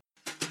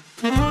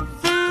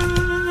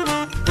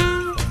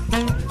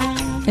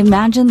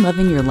Imagine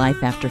living your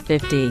life after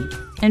 50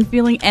 and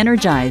feeling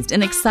energized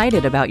and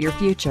excited about your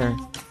future.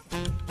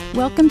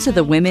 Welcome to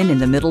the Women in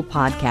the Middle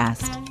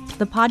podcast,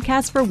 the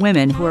podcast for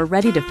women who are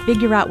ready to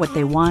figure out what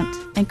they want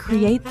and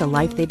create the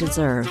life they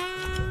deserve.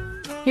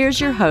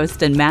 Here's your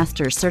host and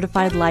Master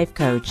Certified Life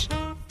Coach,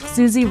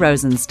 Susie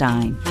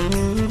Rosenstein.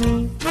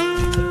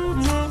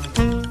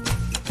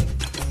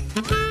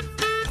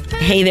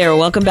 Hey there,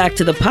 welcome back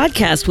to the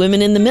podcast,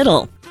 Women in the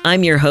Middle.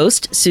 I'm your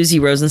host, Susie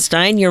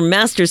Rosenstein, your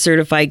Master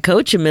Certified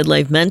Coach and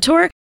Midlife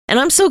Mentor, and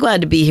I'm so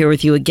glad to be here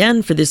with you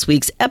again for this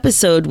week's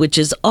episode, which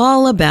is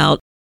all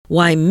about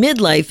why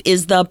midlife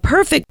is the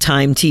perfect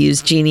time to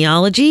use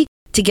genealogy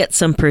to get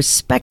some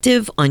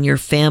perspective on your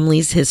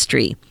family's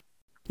history.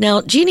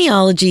 Now,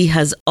 genealogy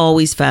has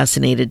always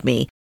fascinated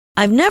me.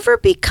 I've never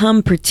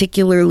become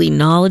particularly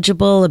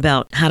knowledgeable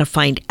about how to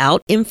find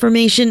out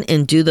information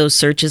and do those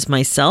searches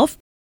myself,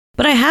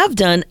 but I have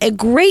done a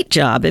great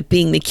job at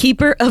being the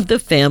keeper of the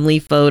family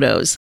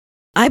photos.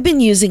 I've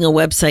been using a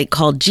website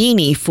called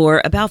Genie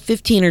for about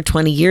 15 or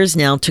 20 years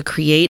now to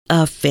create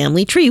a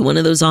family tree, one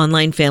of those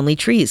online family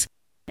trees.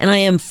 And I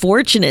am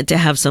fortunate to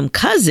have some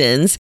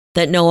cousins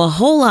that know a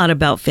whole lot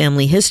about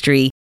family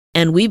history,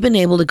 and we've been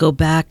able to go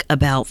back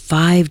about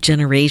 5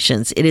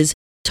 generations. It is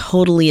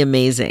totally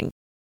amazing.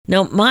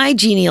 Now, my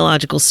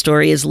genealogical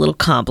story is a little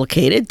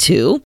complicated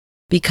too,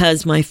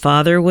 because my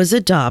father was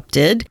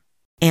adopted,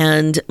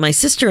 and my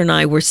sister and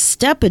I were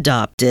step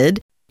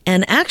adopted.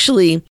 And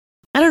actually,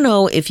 I don't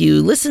know if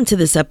you listened to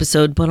this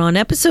episode, but on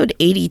episode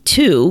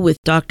 82 with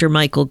Dr.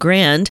 Michael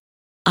Grand,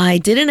 I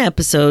did an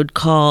episode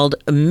called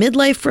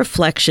Midlife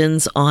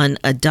Reflections on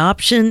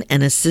Adoption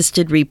and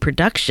Assisted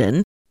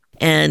Reproduction.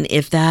 And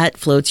if that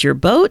floats your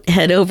boat,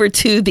 head over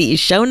to the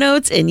show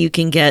notes and you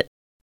can get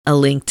a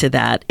link to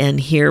that and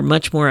hear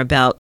much more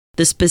about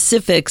the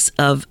specifics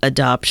of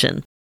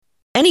adoption.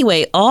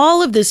 Anyway,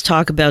 all of this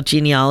talk about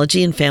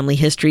genealogy and family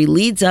history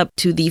leads up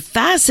to the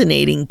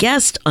fascinating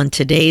guest on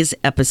today's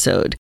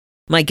episode.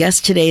 My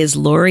guest today is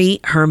Laurie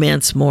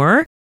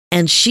Hermance-Moore,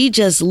 and she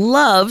just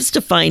loves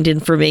to find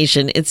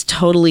information. It's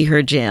totally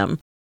her jam.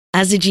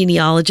 As a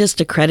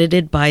genealogist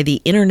accredited by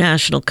the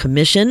International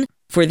Commission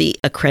for the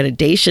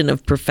Accreditation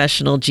of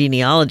Professional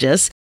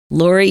Genealogists,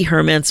 Laurie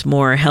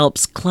Hermance-Moore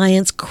helps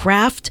clients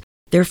craft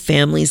their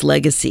family's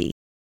legacy.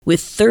 With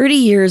 30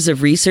 years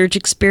of research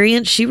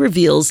experience, she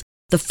reveals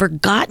the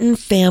forgotten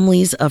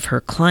families of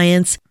her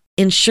clients,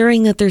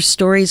 ensuring that their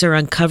stories are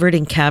uncovered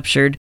and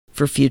captured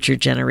for future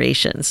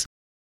generations.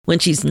 When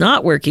she's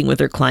not working with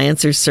her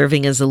clients or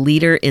serving as a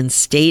leader in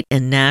state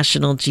and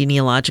national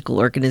genealogical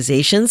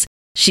organizations,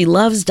 she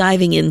loves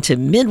diving into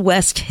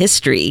Midwest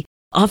history,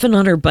 often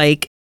on her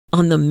bike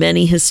on the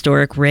many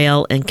historic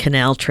rail and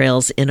canal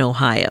trails in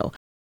Ohio.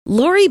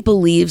 Laurie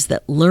believes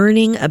that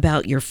learning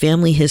about your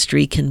family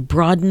history can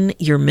broaden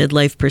your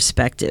midlife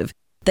perspective,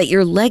 that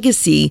your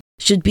legacy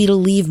should be to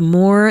leave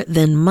more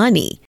than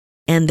money,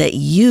 and that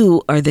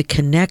you are the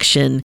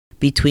connection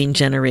between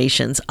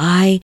generations.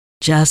 I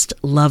just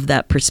love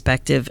that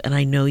perspective, and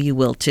I know you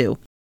will too.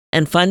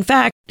 And fun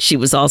fact, she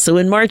was also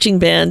in marching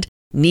band.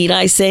 Need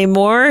I say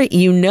more?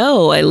 You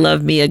know I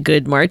love me a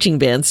good marching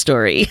band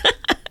story.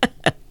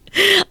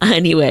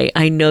 Anyway,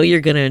 I know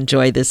you're going to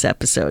enjoy this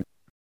episode.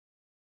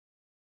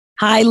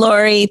 Hi,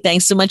 Laurie.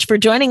 Thanks so much for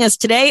joining us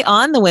today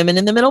on the Women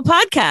in the Middle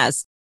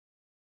podcast.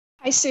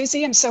 Hi,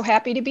 Susie. I'm so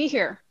happy to be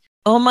here.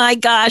 Oh my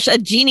gosh, a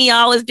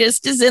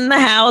genealogist is in the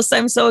house.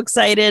 I'm so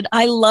excited.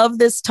 I love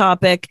this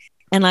topic,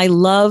 and I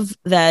love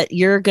that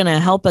you're going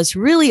to help us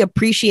really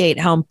appreciate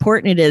how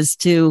important it is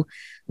to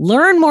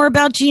learn more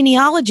about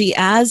genealogy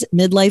as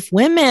midlife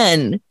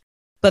women.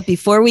 But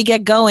before we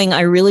get going,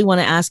 I really want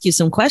to ask you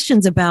some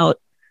questions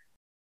about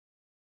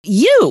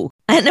you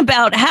and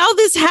about how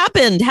this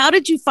happened. How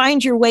did you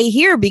find your way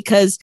here?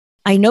 Because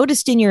I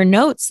noticed in your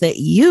notes that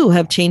you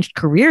have changed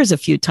careers a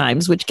few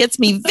times, which gets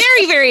me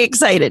very, very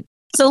excited.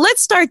 So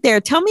let's start there.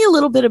 Tell me a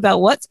little bit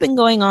about what's been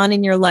going on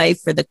in your life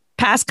for the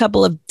past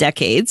couple of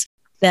decades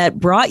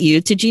that brought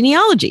you to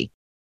genealogy.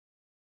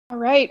 All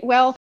right.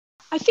 Well,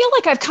 I feel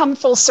like I've come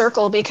full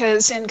circle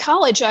because in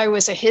college, I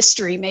was a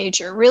history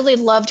major, really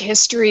loved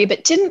history,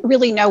 but didn't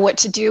really know what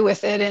to do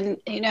with it. And,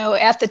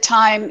 at the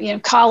time,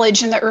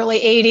 college in the early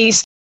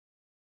 80s,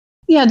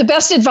 the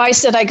best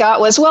advice that I got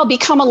was, well,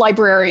 become a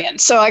librarian.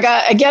 So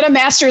I get a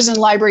master's in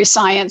library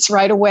science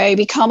right away,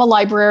 become a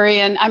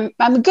librarian. I'm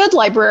a good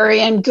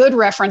librarian, good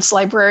reference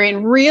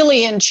librarian,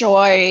 really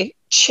enjoy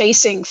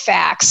chasing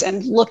facts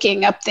and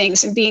looking up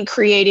things and being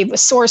creative with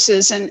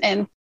sources.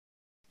 And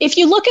if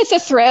you look at the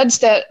threads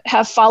that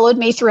have followed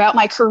me throughout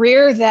my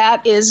career,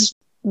 that is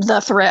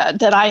the thread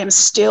that I am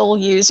still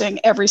using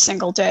every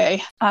single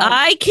day.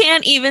 I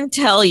can't even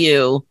tell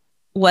you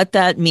what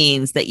that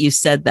means that you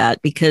said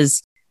that,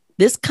 because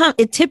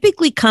it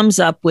typically comes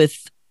up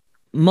with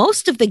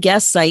most of the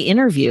guests I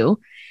interview,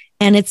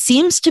 and it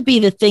seems to be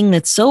the thing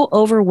that's so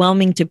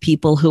overwhelming to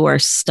people who are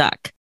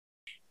stuck.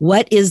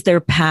 What is their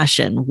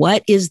passion?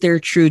 What is their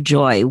true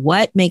joy?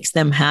 What makes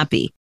them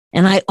happy?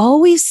 And I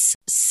always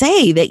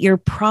say that you're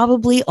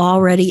probably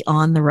already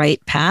on the right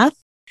path.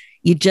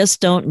 You just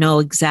don't know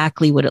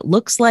exactly what it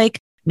looks like.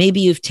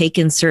 Maybe you've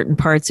taken certain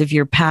parts of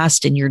your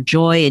past and your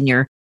joy and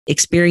your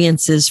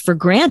experiences for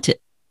granted.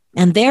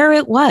 And there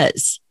it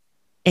was.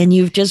 And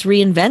you've just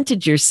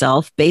reinvented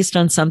yourself based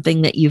on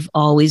something that you've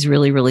always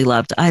really, really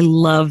loved. I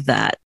love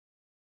that.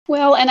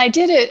 Well, and I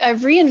did it.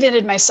 I've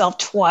reinvented myself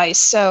twice.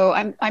 So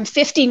I'm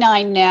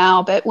 59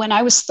 now, but when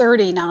I was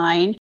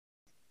 39,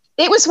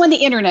 it was when the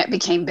internet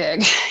became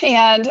big,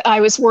 and I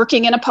was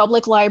working in a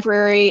public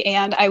library,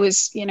 and I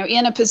was, in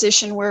a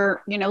position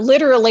where,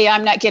 literally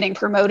I'm not getting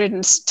promoted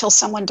until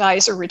someone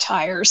dies or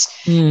retires.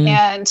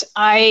 And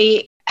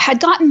I had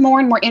gotten more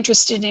and more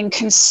interested in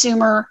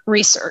consumer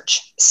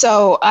research.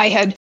 So I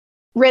had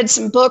read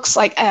some books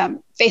like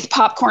Faith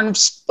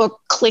Popcorn's book,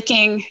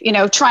 Clicking,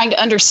 trying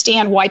to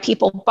understand why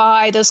people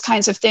buy, those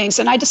kinds of things.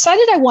 And I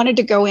decided I wanted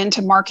to go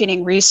into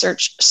marketing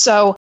research.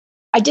 So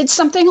I did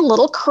something a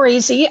little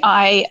crazy.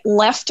 I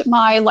left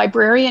my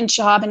librarian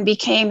job and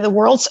became the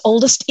world's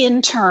oldest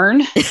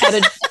intern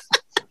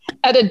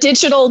at a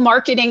digital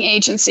marketing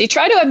agency.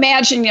 Try to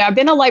imagine, I've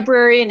been a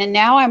librarian and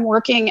now I'm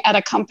working at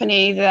a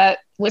company that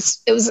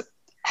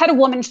had a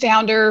woman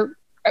founder,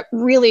 a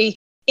really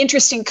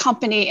interesting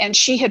company, and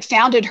she had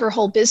founded her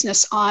whole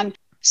business on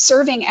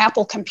serving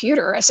Apple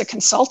Computer as a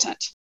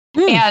consultant.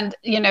 And,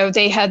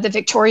 they had the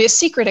Victoria's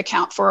Secret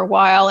account for a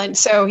while. And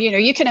so,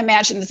 you can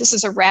imagine that this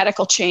is a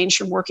radical change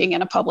from working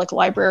in a public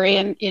library.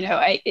 And,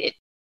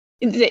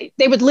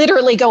 they would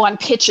literally go on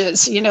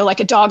pitches, like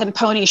a dog and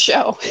pony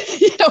show,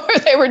 where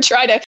they would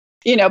try to,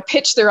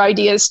 pitch their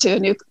ideas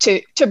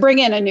to bring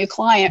in a new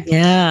client.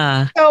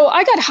 Yeah. So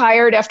I got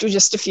hired after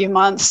just a few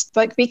months,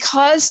 but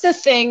because the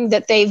thing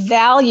that they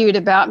valued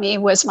about me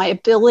was my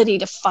ability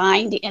to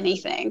find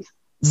anything.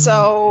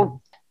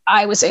 So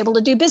I was able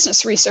to do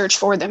business research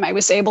for them. I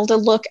was able to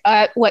look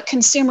at what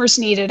consumers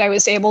needed. I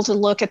was able to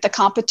look at the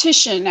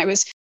competition.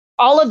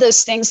 All of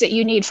those things that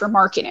you need for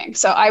marketing.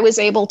 So I was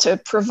able to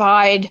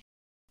provide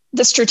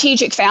the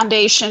strategic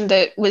foundation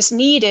that was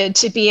needed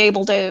to be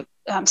able to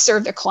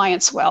serve the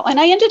clients well. And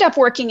I ended up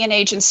working in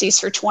agencies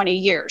for 20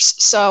 years.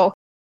 So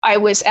I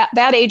was at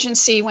that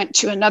agency, went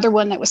to another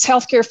one that was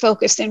healthcare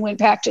focused, and went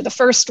back to the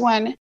first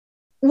one,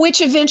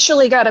 which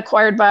eventually got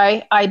acquired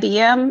by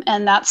IBM.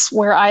 And that's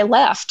where I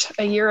left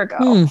a year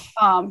ago.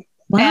 Wow.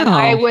 And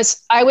I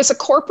was a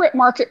corporate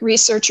market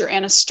researcher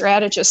and a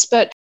strategist,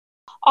 but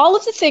all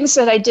of the things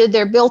that I did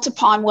there built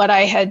upon what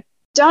I had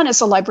done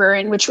as a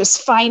librarian, which was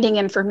finding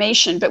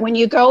information. But when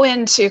you go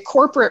into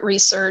corporate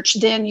research,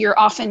 then you're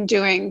often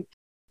doing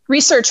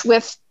research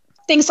with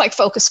things like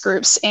focus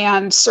groups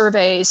and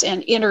surveys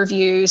and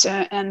interviews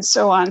and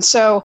so on.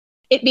 So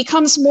it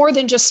becomes more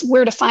than just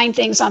where to find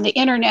things on the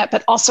internet,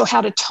 but also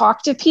how to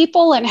talk to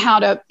people and how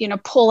to,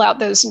 pull out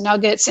those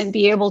nuggets and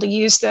be able to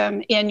use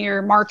them in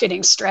your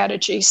marketing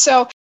strategy.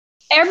 So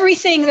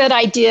everything that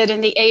I did in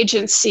the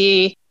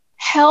agency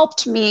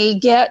helped me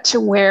get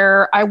to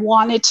where I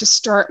wanted to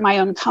start my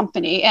own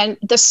company. And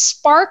the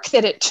spark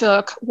that it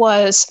took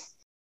was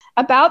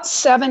about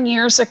 7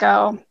 years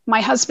ago.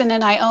 My husband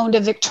and I owned a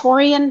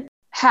Victorian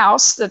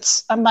house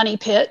that's a money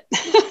pit.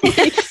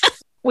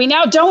 We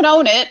now don't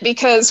own it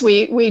because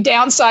we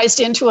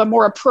downsized into a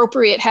more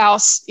appropriate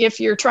house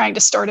if you're trying to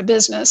start a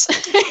business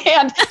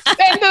and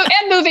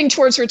moving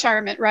towards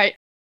retirement, right?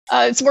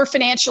 It's more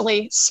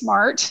financially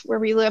smart where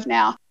we live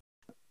now.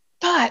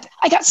 But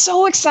I got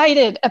so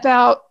excited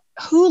about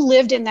who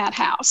lived in that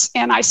house.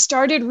 And I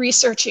started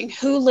researching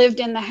who lived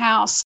in the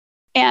house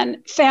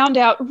and found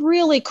out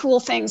really cool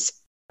things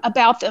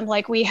about them.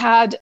 Like we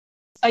had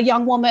a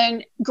young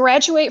woman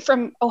graduate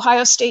from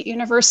Ohio State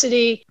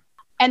University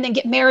and then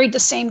get married the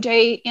same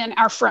day in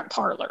our front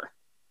parlor.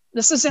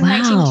 This was in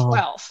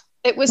 1912.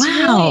 It was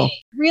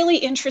really, really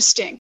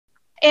interesting.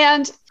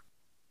 And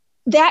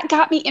that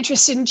got me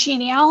interested in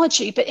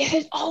genealogy, but it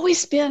had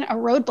always been a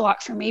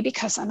roadblock for me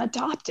because I'm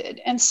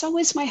adopted, and so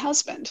is my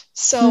husband.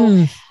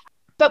 So,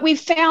 but I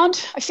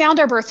found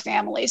our birth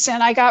families,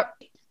 and I got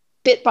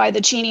bit by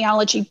the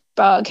genealogy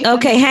bug.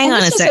 Okay, hang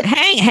on a second.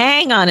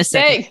 Hang on a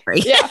second.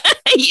 Yeah.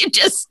 you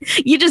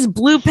just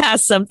blew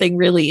past something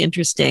really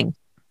interesting.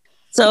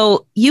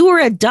 So you were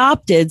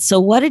adopted. So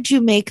what did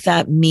you make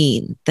that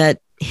mean? That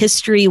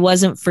history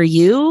wasn't for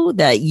you?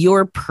 That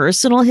your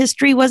personal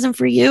history wasn't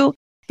for you?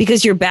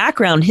 Because your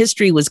background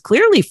history was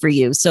clearly for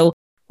you. So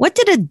what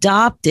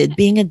did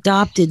being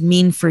adopted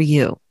mean for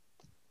you?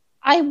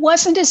 I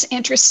wasn't as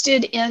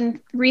interested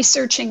in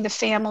researching the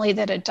family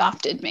that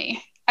adopted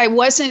me. I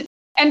wasn't,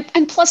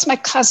 and plus my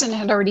cousin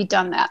had already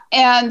done that.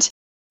 And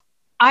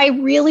I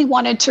really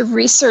wanted to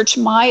research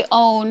my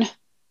own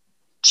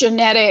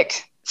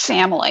genetic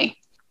family.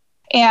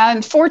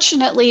 And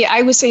fortunately,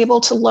 I was able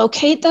to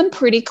locate them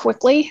pretty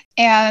quickly,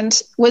 and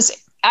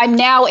I'm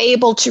now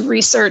able to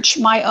research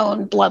my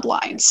own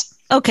bloodlines.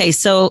 Okay,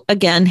 so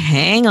again,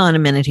 hang on a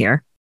minute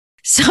here.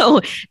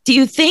 So do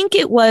you think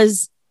it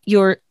was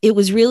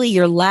really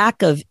your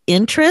lack of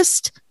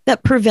interest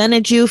that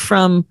prevented you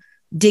from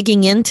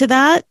digging into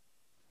that?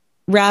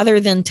 rather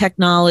than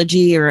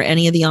technology or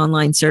any of the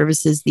online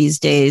services these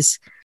days?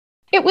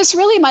 It was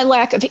really my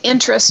lack of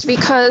interest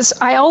because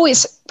I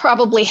always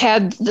probably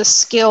had the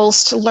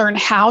skills to learn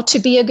how to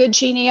be a good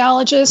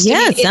genealogist.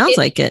 Yeah, it sounds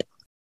like it.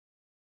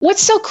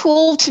 What's so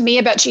cool to me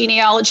about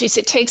genealogy is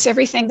it takes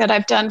everything that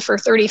I've done for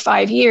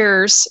 35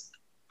 years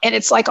and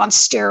it's like on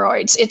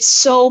steroids. It's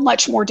so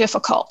much more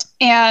difficult.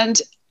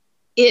 And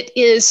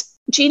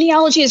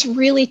genealogy is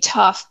really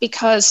tough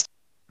because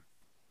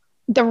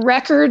the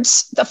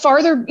records, the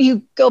farther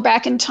you go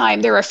back in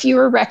time, there are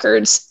fewer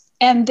records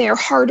and they're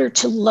harder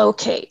to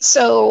locate.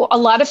 So a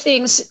lot of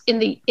things in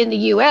the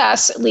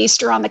US, at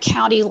least, are on the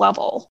county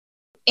level.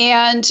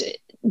 And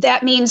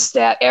that means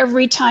that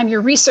every time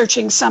you're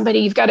researching somebody,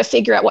 you've got to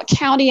figure out what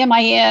county am I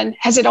in?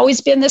 Has it always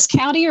been this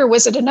county or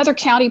was it another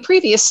county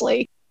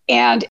previously?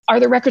 And are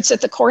the records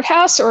at the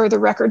courthouse or are the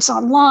records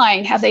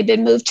online? Have they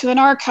been moved to an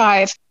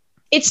archive?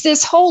 It's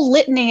this whole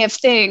litany of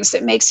things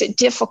that makes it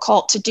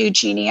difficult to do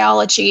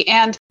genealogy.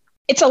 And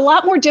it's a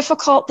lot more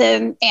difficult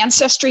than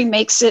Ancestry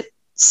makes it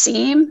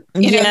seem.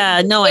 I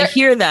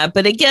hear that.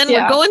 But again,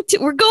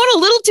 we're going a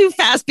little too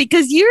fast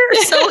because you're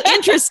so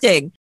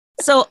interesting.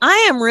 So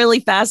I am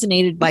really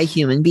fascinated by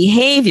human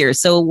behavior.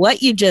 So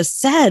what you just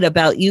said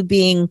about you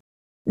being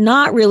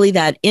not really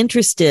that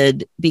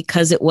interested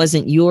because it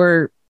wasn't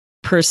your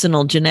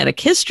personal genetic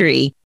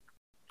history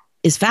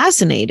is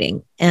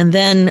fascinating. And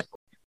then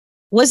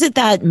was it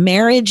that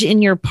marriage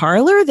in your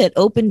parlor that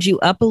opened you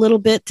up a little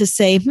bit to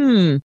say,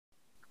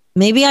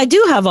 maybe I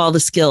do have all the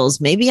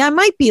skills. Maybe I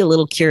might be a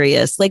little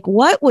curious. Like,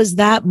 what was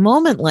that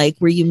moment like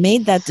where you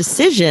made that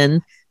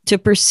decision to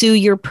pursue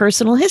your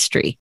personal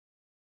history?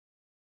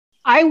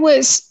 I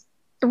was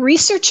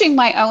researching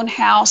my own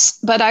house,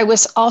 but I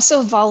was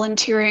also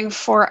volunteering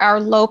for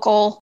our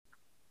local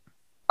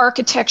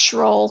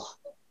architectural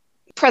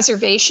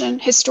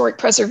historic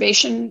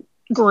preservation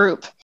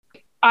group.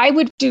 I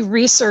would do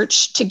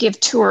research to give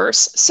tours.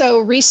 So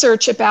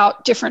research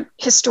about different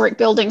historic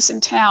buildings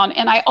in town.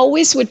 And I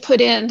always would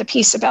put in the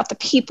piece about the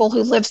people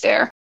who live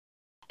there.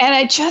 And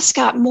I just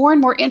got more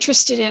and more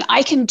interested in,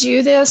 I can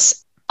do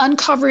this.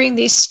 Uncovering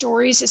these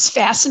stories is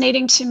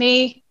fascinating to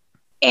me.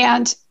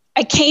 And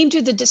I came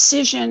to the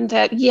decision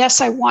that, yes,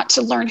 I want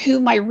to learn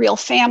who my real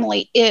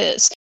family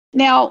is.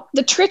 Now,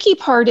 the tricky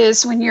part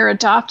is when you're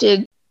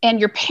adopted and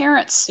your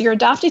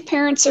adoptive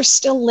parents are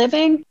still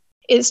living,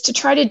 is to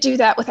try to do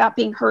that without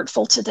being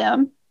hurtful to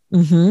them.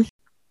 Mm-hmm.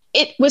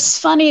 It was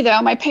funny,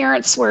 though. My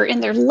parents were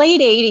in their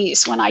late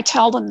 80s when I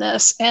told them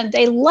this, and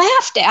they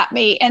laughed at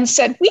me and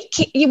said,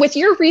 with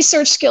your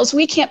research skills,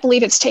 we can't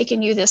believe it's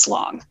taken you this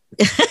long.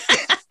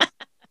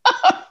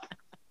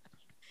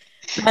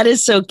 That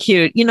is so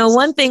cute. You know,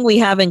 one thing we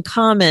have in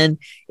common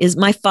is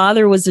my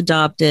father was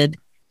adopted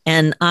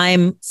and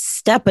I'm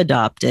step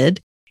adopted.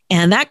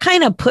 And that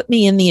kind of put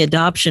me in the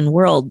adoption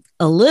world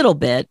a little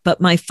bit, but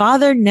my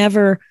father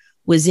never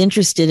was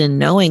interested in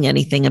knowing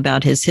anything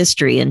about his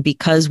history. And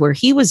because where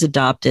he was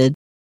adopted,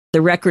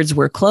 the records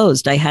were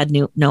closed. I had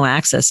no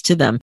access to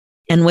them.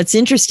 And what's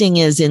interesting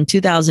is in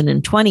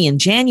 2020, in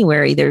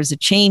January, there's a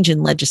change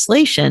in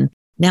legislation.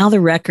 Now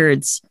the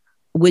records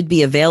would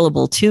be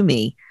available to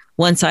me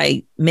once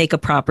I make a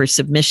proper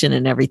submission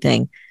and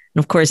everything.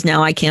 And of course,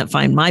 now I can't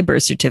find my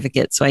birth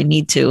certificate, so I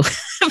need to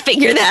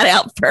figure that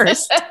out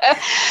first.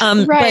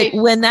 Right. But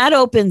when that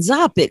opens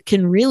up, it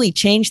can really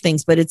change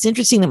things. But it's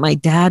interesting that my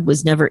dad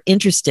was never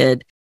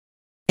interested.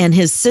 And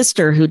his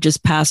sister, who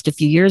just passed a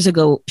few years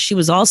ago, she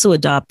was also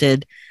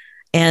adopted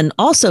and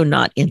also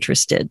not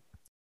interested.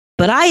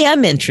 But I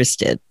am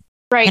interested.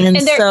 Right. And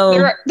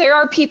there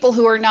are people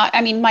who are not.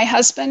 I mean, my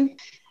husband,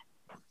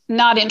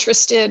 not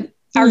interested.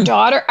 Our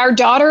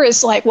daughter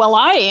is like, well,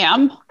 I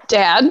am,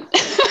 Dad.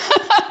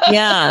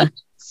 Yeah.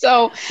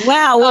 So,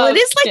 wow. Well, it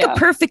is like a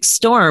perfect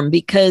storm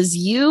because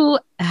you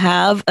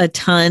have a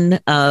ton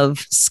of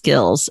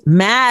skills,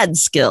 mad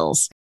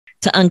skills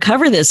to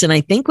uncover this. And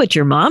I think what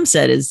your mom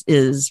said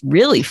is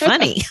really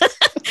funny.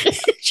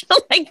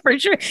 Like, for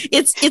sure.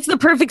 It's the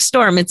perfect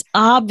storm. It's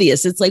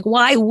obvious. It's like,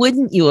 why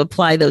wouldn't you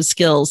apply those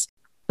skills?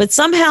 But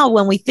somehow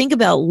when we think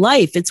about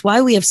life, it's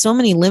why we have so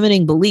many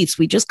limiting beliefs.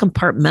 We just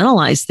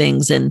compartmentalize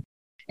things. And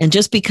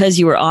just because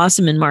you were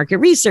awesome in market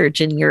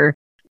research and you're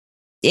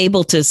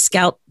able to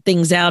scout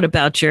things out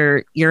about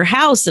your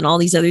house and all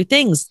these other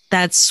things,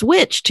 that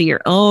switch to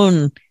your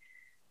own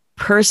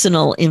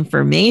personal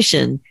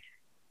information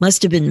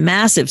must have been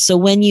massive. So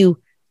when you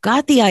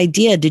got the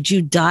idea, did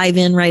you dive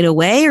in right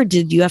away or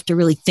did you have to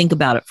really think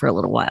about it for a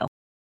little while?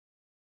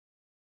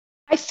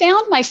 I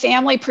found my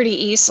family pretty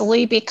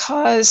easily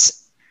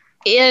because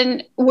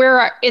in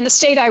the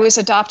state I was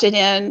adopted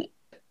in,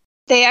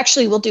 they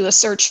actually will do a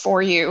search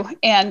for you.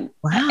 And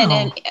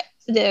then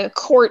the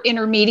court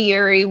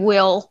intermediary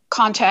will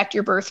contact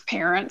your birth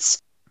parents.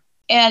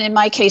 And in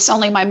my case,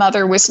 only my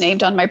mother was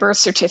named on my birth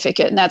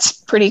certificate, and that's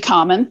pretty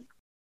common.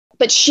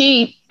 But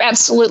she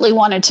absolutely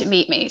wanted to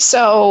meet me.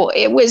 So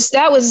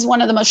that was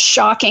one of the most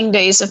shocking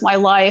days of my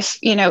life,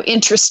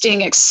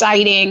 interesting,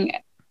 exciting.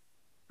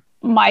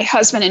 My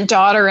husband and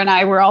daughter and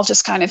I were all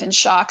just kind of in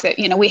shock that,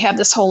 we have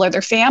this whole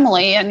other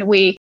family and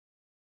we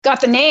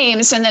got the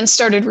names and then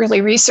started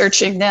really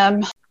researching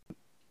them.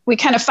 We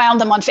kind of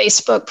found them on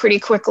Facebook pretty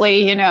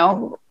quickly,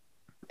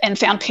 and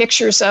found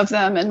pictures of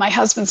them. And my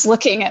husband's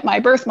looking at my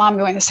birth mom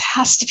going, this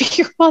has to be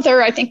your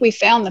mother. I think we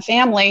found the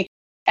family.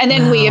 And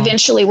then we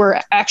eventually were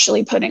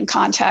actually put in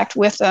contact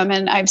with them.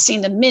 And I've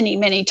seen them many,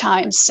 many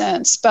times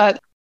since. But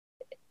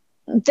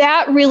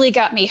that really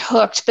got me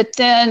hooked. But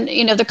then,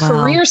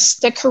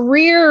 the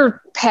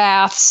career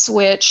path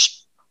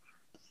switch,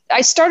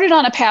 I started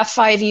on a path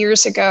 5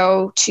 years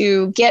ago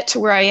to get to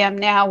where I am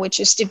now, which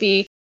is to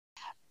be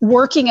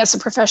working as a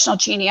professional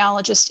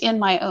genealogist in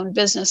my own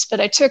business.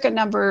 But I took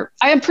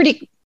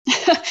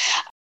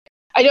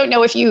I don't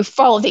know if you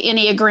follow the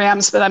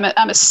Enneagrams, but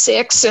I'm a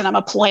 6 and I'm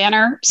a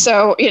planner.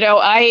 So,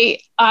 I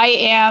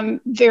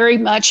am very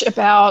much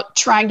about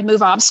trying to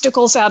move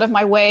obstacles out of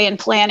my way and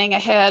planning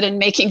ahead and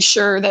making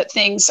sure that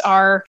things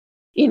are,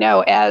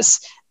 as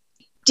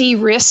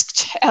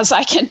de-risked as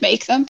I can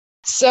make them.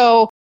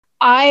 So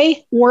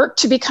I work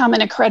to become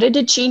an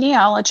accredited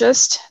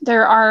genealogist.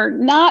 There are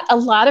not a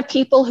lot of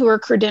people who are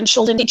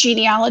credentialed in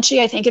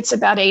genealogy. I think it's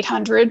about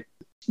 800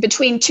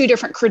 between 2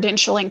 different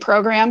credentialing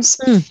programs.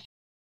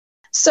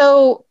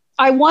 So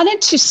I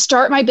wanted to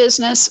start my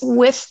business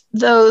with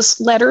those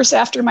letters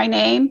after my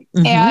name.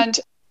 Mm-hmm. And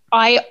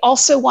I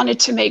also wanted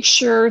to make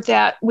sure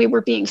that we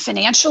were being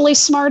financially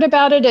smart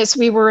about it as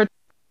we were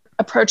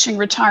approaching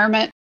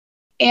retirement,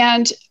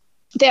 and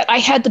that I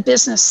had the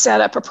business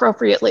set up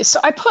appropriately. So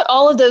I put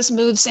all of those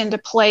moves into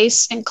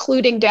place,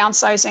 including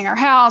downsizing our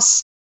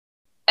house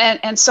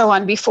and so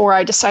on, before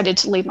I decided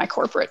to leave my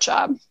corporate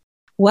job.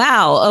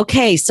 Wow.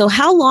 Okay. So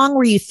how long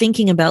were you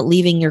thinking about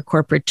leaving your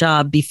corporate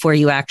job before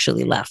you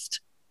actually left?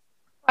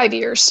 5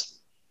 years.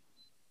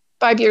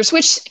 5 years,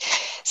 which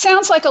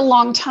sounds like a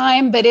long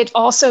time, but it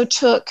also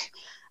took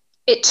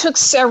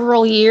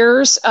several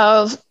years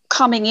of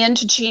coming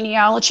into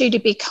genealogy to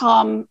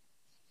become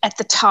at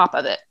the top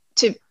of it.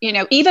 To,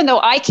 even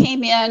though I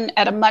came in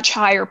at a much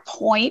higher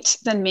point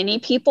than many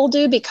people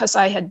do, because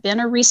I had been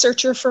a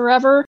researcher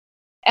forever,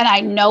 and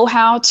I know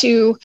how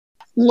to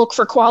look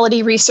for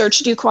quality research,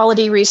 do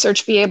quality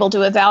research, be able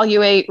to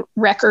evaluate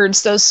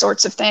records, those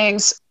sorts of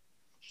things.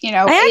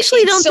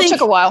 It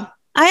took a while.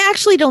 I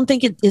actually don't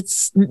think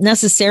it's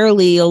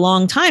necessarily a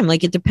long time.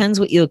 Like, it depends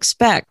what you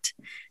expect.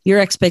 Your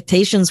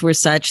expectations were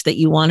such that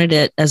you wanted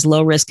it as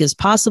low risk as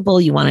possible.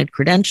 You wanted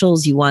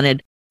credentials. You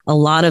wanted a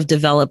lot of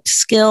developed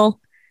skill.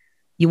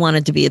 You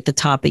wanted to be at the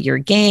top of your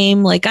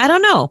game. Like, I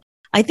don't know.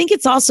 I think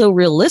it's also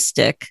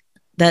realistic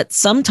that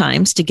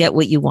sometimes to get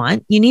what you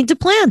want, you need to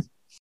plan.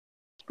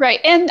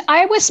 Right. And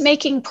I was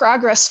making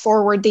progress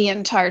forward the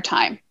entire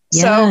time.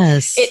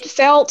 Yes. So it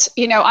felt,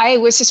 I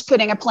was just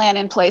putting a plan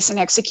in place and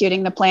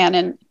executing the plan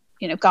and,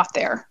 got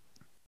there.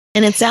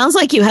 And it sounds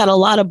like you had a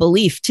lot of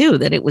belief too,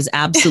 that it was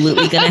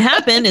absolutely going to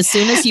happen as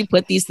soon as you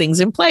put these things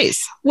in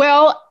place.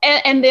 Well,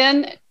 and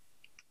then,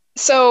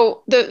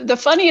 so the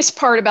funniest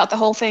part about the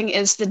whole thing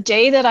is the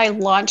day that I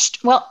launched,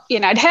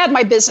 I'd had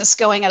my business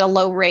going at a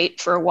low rate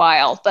for a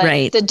while,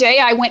 but The day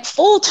I went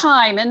full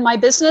time in my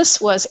business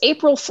was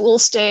April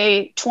Fool's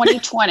Day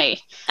 2020.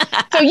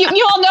 So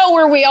you all know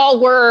where we all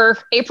were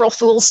April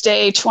Fool's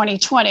Day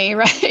 2020,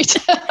 right?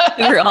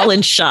 We were all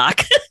in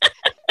shock.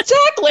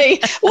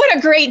 Exactly. What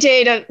a great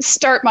day to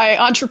start my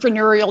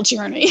entrepreneurial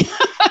journey.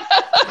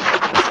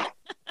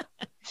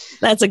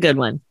 That's a good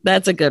one.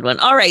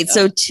 All right.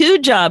 So 2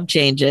 job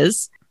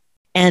changes,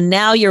 and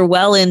now you're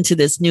well into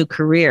this new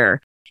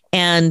career.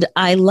 And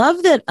I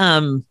love that,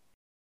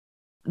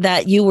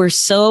 that you were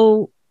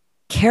so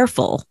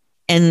careful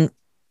and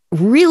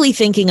really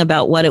thinking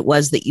about what it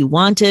was that you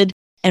wanted,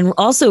 and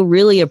also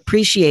really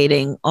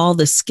appreciating all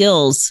the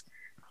skills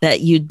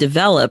that you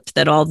developed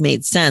that all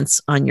made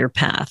sense on your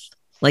path.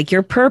 Like,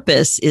 your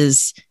purpose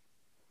is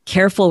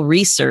careful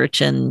research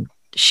and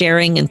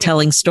sharing and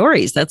telling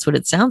stories. That's what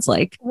it sounds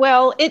like.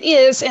 Well, it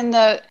is.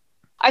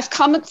 I've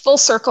come full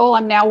circle.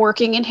 I'm now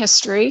working in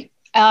history.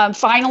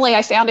 Finally,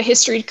 I found a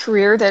history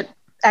career that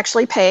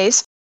actually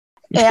pays.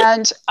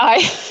 But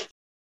I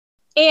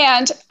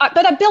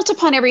built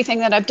upon everything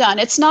that I've done.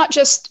 It's not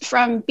just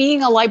from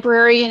being a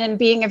librarian and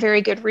being a very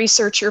good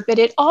researcher, but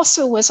it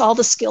also was all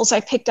the skills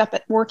I picked up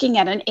at working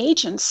at an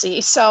agency.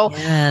 So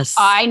yes.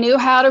 I knew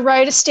how to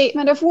write a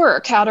statement of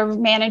work, how to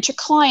manage a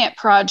client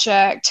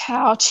project,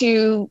 how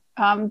to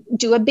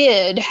do a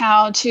bid,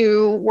 how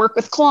to work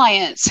with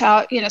clients,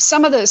 how,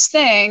 some of those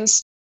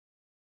things,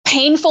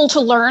 painful to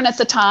learn at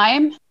the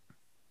time.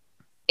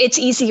 It's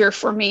easier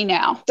for me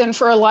now than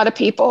for a lot of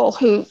people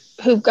who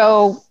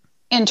go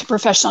into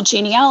professional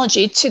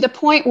genealogy, to the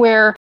point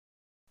where,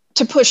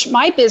 to push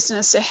my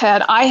business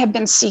ahead, I have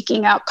been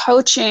seeking out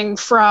coaching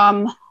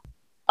from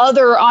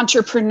other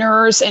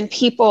entrepreneurs and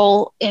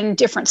people in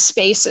different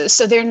spaces.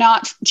 So they're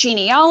not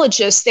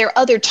genealogists, they're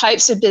other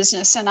types of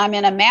business. And I'm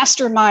in a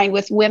mastermind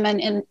with women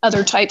in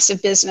other types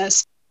of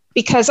business,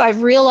 because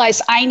I've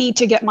realized I need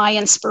to get my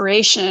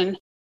inspiration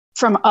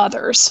from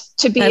others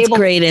to be able. That's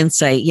great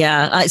insight.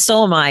 Yeah,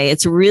 so am I.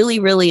 It's really,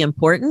 really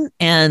important.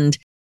 And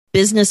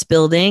business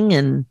building,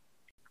 and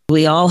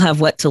we all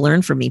have what to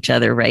learn from each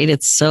other, right?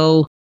 It's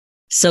so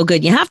So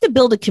good. You have to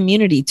build a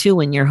community too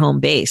when you're home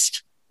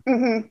based.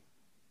 Mm-hmm.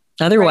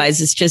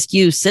 Otherwise, It's just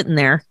you sitting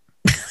there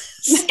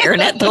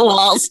staring at the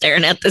wall,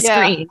 staring at the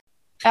screen.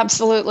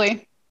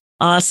 Absolutely.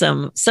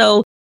 Awesome.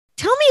 So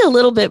tell me a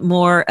little bit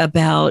more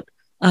about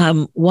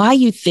why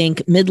you think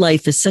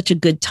midlife is such a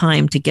good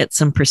time to get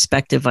some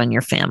perspective on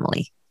your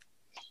family.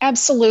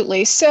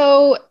 Absolutely.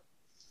 So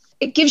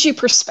it gives you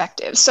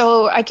perspective.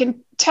 So I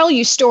can tell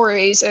you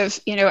stories of,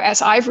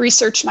 as I've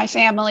researched my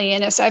family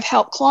and as I've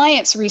helped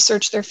clients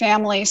research their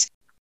families.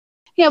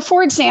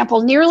 For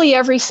example, nearly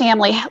every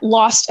family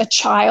lost a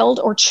child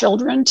or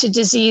children to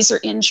disease or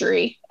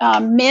injury.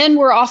 Men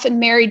were often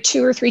married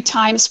 2 or 3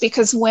 times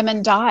because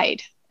women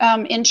died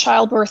in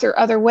childbirth or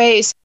other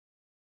ways.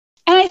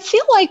 And I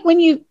feel like when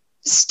you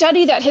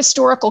study that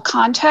historical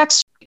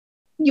context,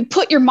 you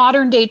put your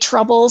modern day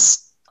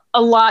troubles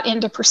a lot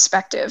into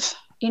perspective.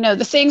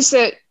 The things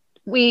that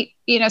we,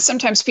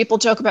 sometimes people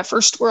joke about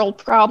first world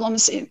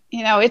problems,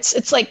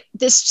 it's like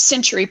this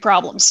century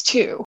problems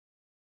too.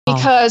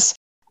 Because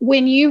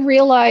when you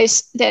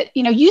realize that,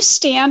 you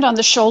stand on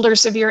the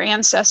shoulders of your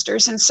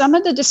ancestors and some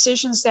of the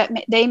decisions that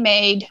they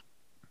made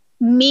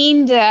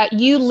mean that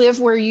you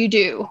live where you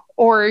do,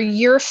 or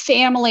your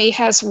family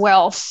has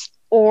wealth,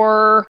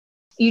 or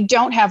you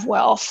don't have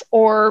wealth,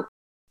 or,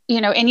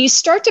 and you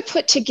start to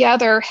put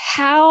together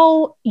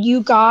how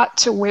you got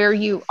to where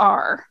you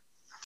are.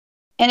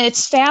 And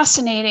it's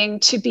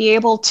fascinating to be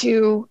able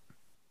to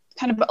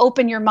kind of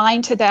open your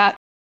mind to that.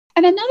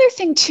 And another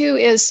thing too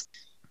is,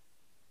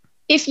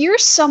 if you're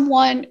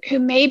someone who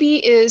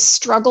maybe is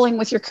struggling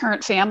with your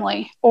current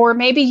family, or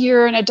maybe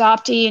you're an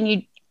adoptee and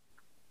you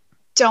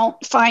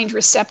don't find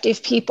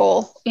receptive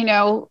people,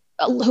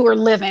 who are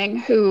living,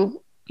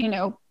 who,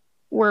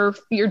 were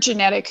your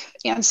genetic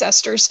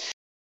ancestors,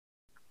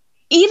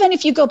 even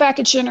if you go back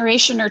a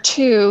generation or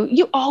 2,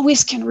 you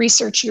always can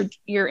research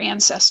your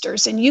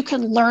ancestors and you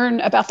can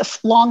learn about the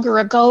longer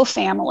ago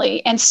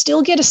family and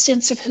still get a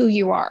sense of who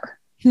you are.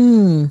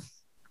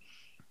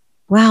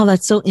 Wow,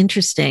 that's so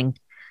interesting.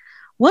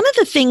 One of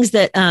the things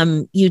that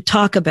you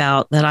talk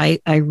about that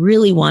I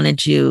really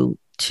wanted you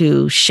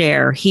to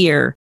share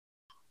here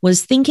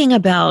was thinking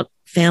about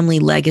family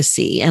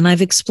legacy. And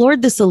I've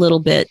explored this a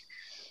little bit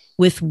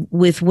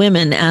with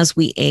women as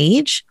we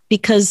age,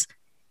 because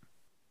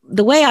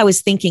the way I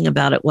was thinking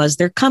about it was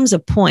there comes a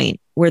point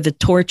where the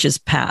torch is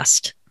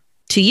passed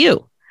to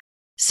you.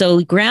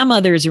 So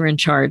grandmothers are in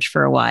charge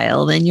for a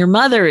while, then your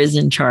mother is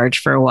in charge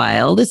for a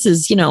while. This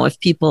is, if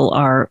people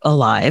are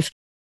alive.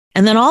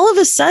 And then all of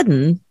a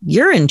sudden,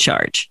 you're in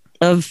charge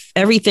of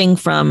everything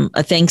from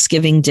a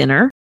Thanksgiving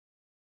dinner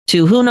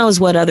to who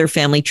knows what other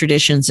family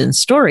traditions and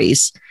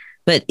stories.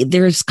 But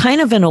there's kind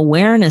of an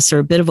awareness or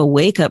a bit of a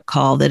wake-up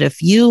call that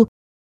if you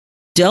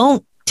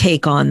don't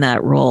take on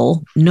that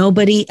role,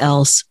 nobody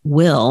else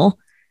will.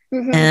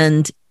 Mm-hmm.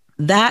 And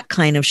that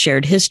kind of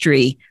shared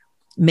history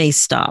may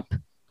stop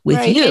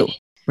with you,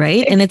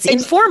 right? And it's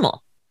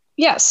informal.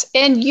 Yes.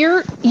 And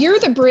you're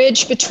the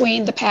bridge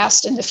between the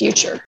past and the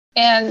future.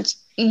 And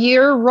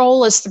your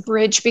role as the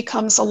bridge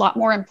becomes a lot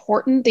more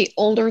important the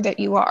older that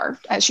you are,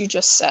 as you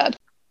just said.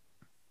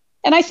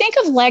 And I think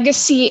of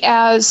legacy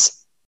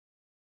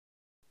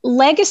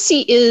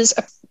is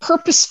a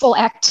purposeful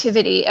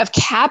activity of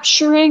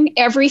capturing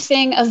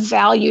everything of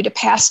value to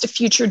pass to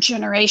future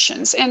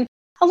generations. And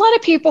a lot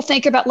of people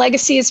think about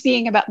legacy as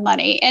being about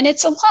money, and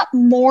it's a lot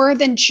more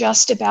than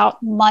just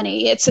about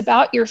money. It's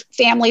about your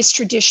family's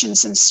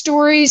traditions and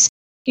stories,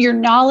 your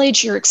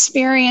knowledge, your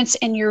experience,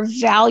 and your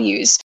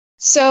values.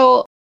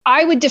 So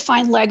I would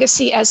define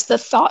legacy as the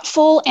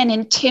thoughtful and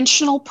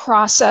intentional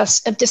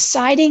process of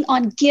deciding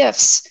on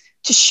gifts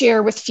to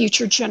share with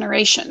future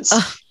generations.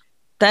 Oh,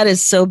 that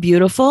is so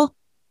beautiful.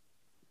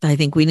 I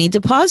think we need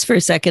to pause for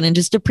a second and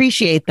just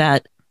appreciate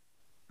that.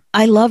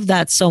 I love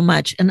that so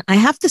much. And I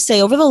have to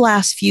say, over the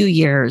last few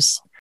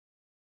years,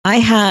 I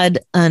had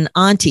an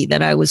auntie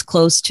that I was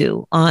close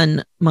to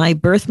on my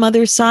birth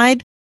mother's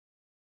side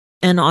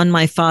and on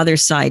my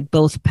father's side,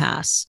 both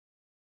pass.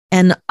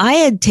 And I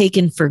had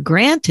taken for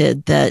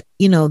granted that,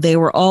 they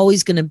were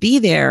always going to be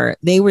there.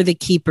 They were the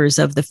keepers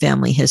of the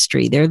family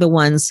history. They're the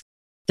ones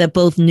that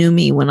both knew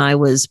me when I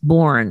was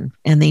born,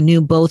 and they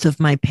knew both of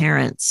my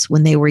parents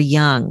when they were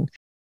young.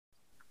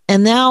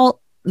 And now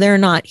they're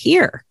not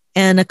here.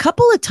 And a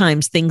couple of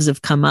times things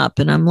have come up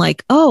and I'm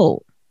like,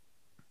 oh,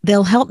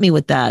 they'll help me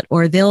with that,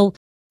 or they'll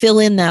fill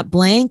in that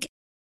blank,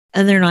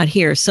 and they're not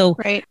here. So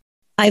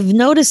I've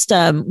noticed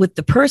with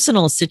the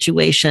personal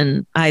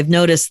situation, I've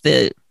noticed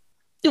that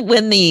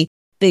when the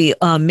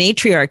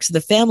matriarchs of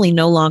the family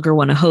no longer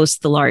want to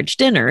host the large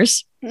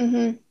dinners,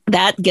 mm-hmm.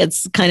 that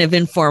gets kind of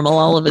informal.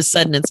 All of a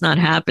sudden it's not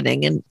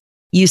happening and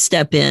you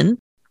step in.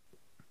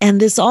 And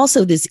this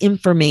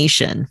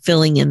information,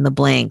 filling in the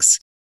blanks.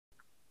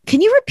 Can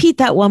you repeat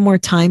that one more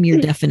time, your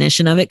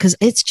definition of it? Because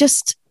it's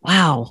just,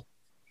 wow.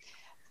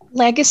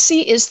 Legacy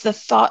is the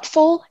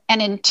thoughtful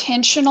and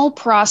intentional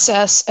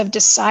process of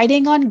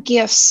deciding on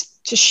gifts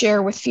to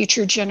share with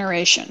future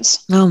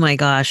generations. Oh my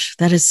gosh,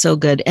 that is so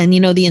good. And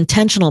the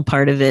intentional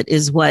part of it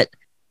is what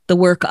the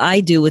work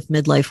I do with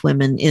midlife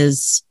women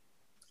is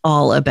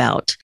all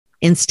about.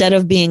 Instead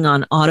of being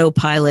on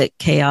autopilot,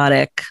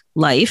 chaotic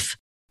life,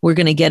 we're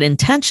going to get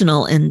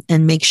intentional and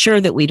make sure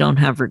that we don't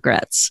have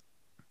regrets.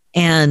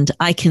 And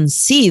I can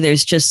see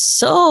there's just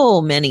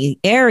so many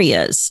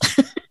areas.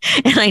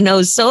 And I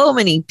know so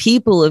many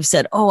people have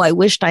said, oh, I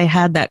wished I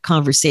had that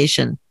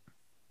conversation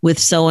with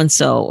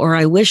so-and-so, or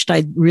I wished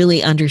I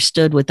really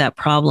understood what that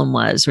problem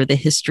was or the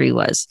history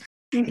was.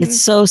 Mm-hmm.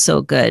 It's so,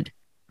 so good.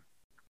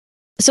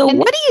 So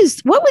what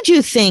would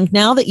you think,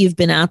 now that you've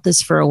been at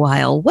this for a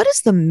while, what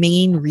is the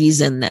main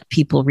reason that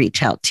people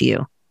reach out to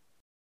you?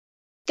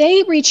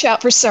 They reach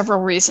out for several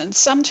reasons.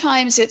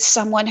 Sometimes it's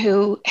someone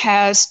who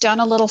has done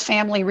a little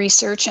family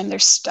research and they're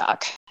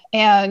stuck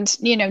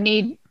and,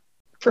 need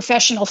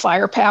professional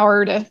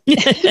firepower to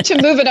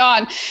move it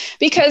on.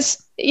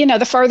 Because,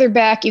 the farther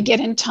back you get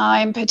in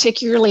time,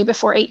 particularly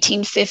before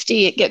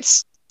 1850, it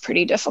gets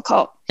pretty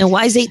difficult. And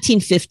why is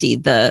 1850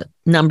 the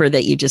number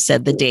that you just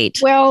said, the date?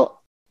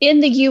 Well,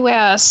 in the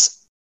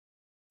U.S.,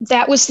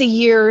 that was the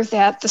year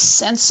that the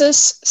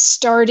census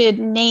started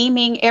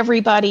naming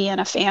everybody in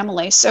a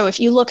family. So if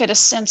you look at a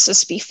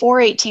census before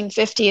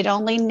 1850, it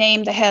only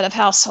named the head of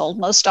household,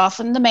 most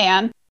often the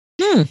man.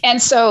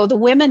 And so the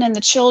women and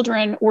the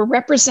children were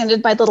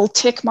represented by little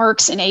tick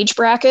marks in age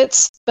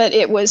brackets, but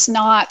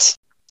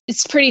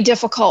it's pretty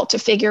difficult to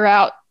figure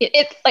out.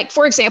 Like,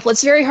 for example,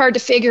 it's very hard to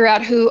figure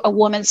out who a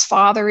woman's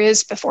father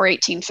is before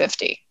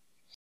 1850,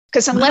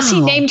 because unless he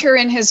named her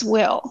in his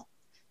will,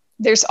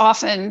 there's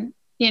often,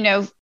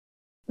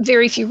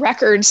 very few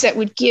records that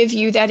would give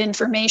you that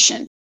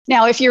information.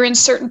 Now, if you're in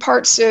certain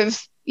parts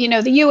of,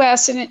 the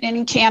US and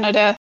in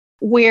Canada,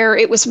 where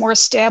it was more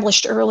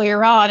established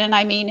earlier on, and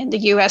I mean in the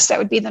US, that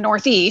would be the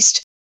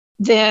Northeast,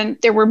 then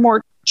there were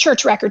more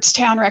church records,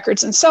 town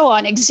records, and so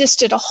on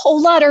existed a whole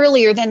lot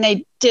earlier than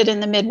they did in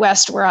the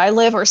Midwest where I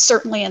live, or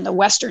certainly in the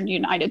Western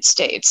United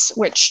States,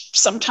 which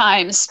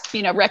sometimes,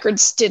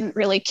 records didn't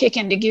really kick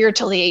into gear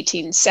till the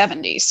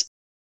 1870s.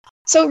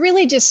 So it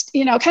really just,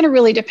 kind of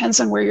really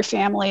depends on where your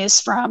family is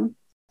from.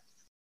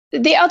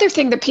 The other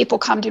thing that people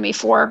come to me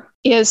for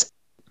is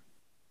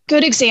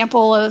good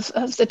example of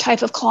the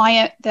type of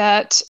client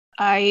that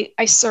I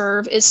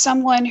serve is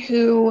someone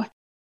who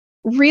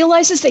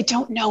realizes they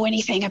don't know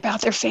anything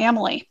about their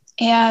family.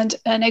 And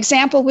an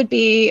example would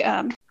be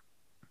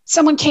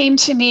someone came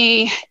to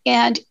me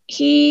and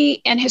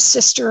he and his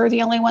sister are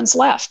the only ones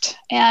left.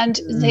 And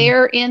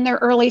they're in their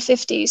early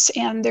 50s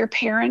and their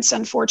parents,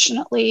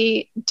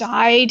 unfortunately,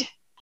 died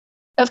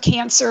of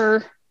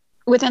cancer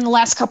within the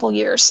last couple of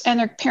years. And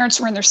their parents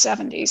were in their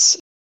 70s.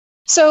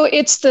 So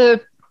it's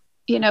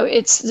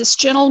it's this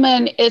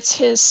gentleman, it's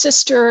his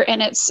sister,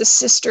 and it's the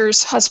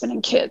sister's husband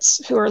and kids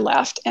who are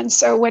left. And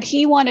so what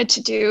he wanted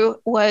to do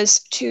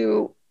was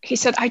he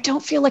said, I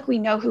don't feel like we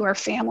know who our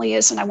family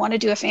is, and I want to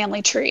do a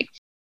family tree.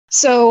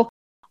 So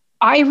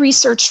I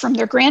researched from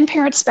their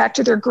grandparents back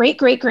to their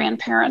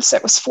great-great-grandparents.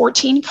 That was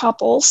 14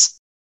 couples,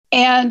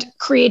 and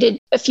created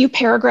a few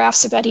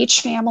paragraphs about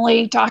each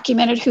family,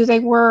 documented who they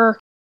were,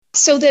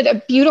 so that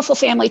a beautiful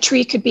family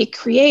tree could be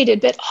created,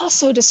 but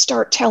also to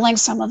start telling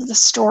some of the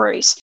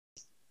stories.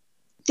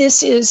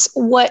 This is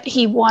what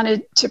he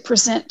wanted to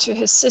present to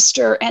his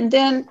sister, and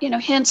then,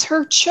 hence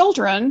her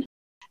children.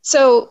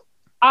 So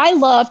I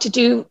love to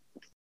do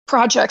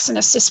projects and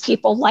assist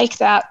people like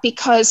that,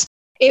 because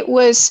it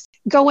was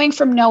going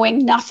from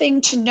knowing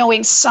nothing to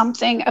knowing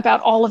something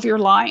about all of your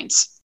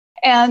lines.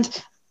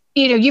 And,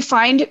 you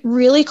find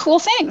really cool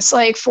things.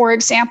 Like, for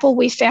example,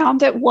 we found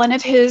that one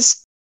of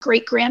his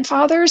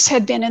great-grandfathers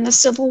had been in the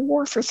Civil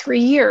War for 3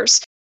 years.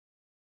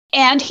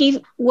 And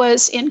he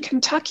was in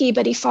Kentucky,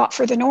 but he fought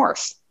for the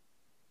North.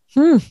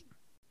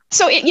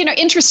 So,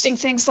 interesting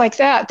things like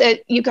that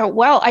you go,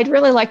 well, I'd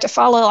really like to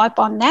follow up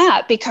on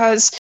that,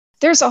 because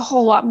there's a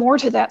whole lot more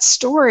to that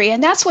story.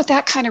 And that's what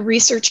that kind of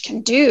research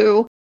can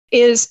do,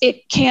 is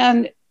it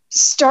can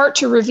start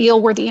to reveal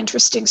where the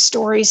interesting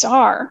stories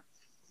are.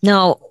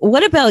 Now,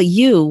 what about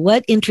you?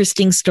 What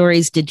interesting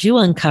stories did you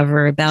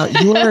uncover about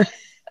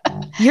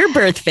your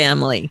birth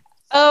family?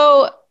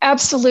 Oh,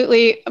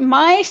 absolutely.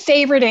 My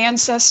favorite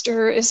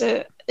ancestor is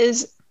a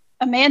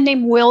man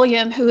named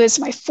William, who is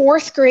my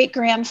fourth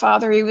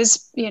great-grandfather. He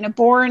was,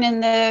 born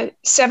in the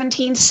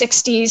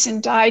 1760s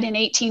and died in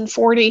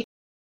 1840.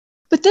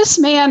 But this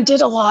man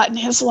did a lot in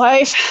his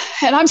life,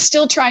 and I'm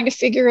still trying to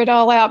figure it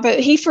all out.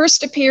 But he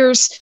first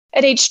appears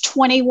at age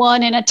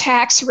 21 in a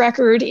tax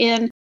record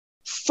in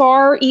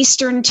far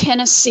eastern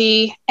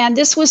Tennessee. And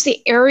this was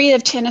the area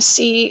of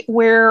Tennessee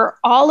where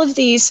all of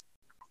these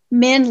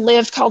men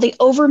lived, called the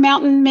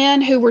Overmountain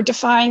men, who were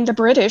defying the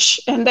British.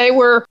 And they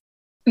were,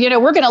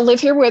 we're going to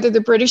live here whether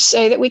the British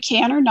say that we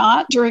can or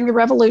not, during the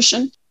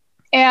Revolution.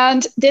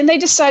 And then they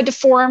decide to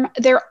form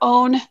their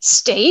own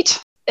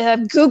state.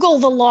 Google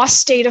the lost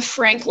state of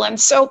Franklin.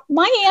 So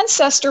my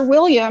ancestor,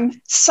 William,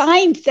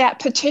 signed that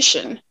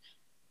petition.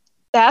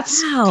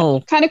 That's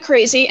kind of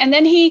crazy. And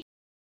then he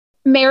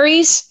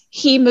marries,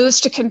 he moves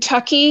to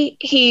Kentucky.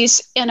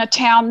 He's in a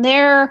town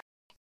there.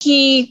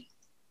 He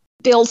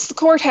builds the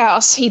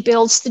courthouse. He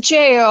builds the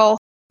jail.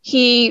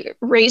 He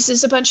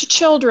raises a bunch of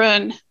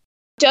children,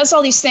 does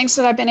all these things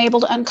that I've been able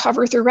to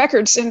uncover through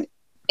records. And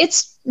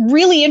it's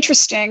really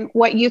interesting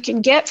what you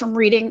can get from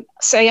reading,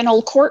 say, an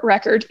old court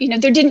record.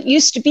 There didn't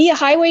used to be a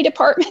highway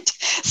department.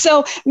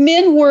 So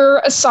men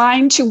were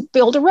assigned to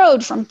build a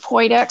road from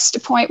point X to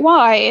point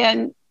Y.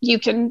 And you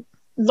can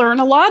learn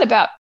a lot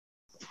about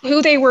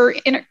who they were,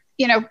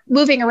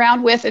 moving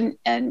around with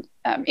and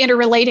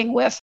interrelating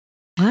with.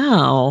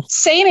 Wow.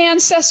 Same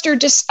ancestor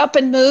just up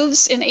and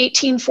moves in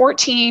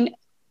 1814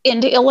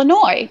 into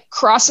Illinois,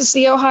 crosses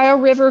the Ohio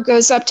River,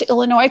 goes up to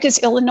Illinois because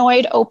Illinois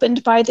had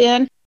opened by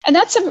then. And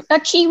that's a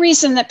key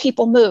reason that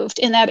people moved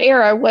in that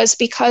era, was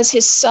because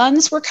his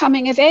sons were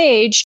coming of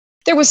age.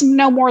 There was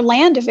no more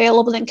land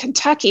available in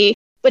Kentucky.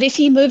 But if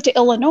he moved to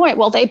Illinois,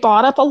 well, they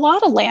bought up a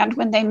lot of land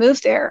when they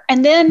moved there.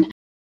 And then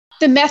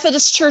the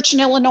Methodist Church in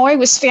Illinois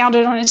was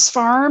founded on his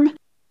farm.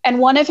 And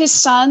one of his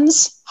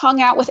sons hung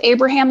out with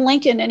Abraham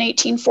Lincoln in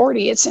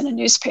 1840. It's in a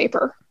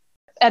newspaper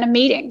at a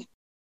meeting.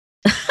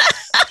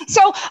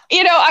 So,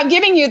 I'm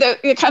giving you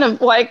the kind of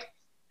like,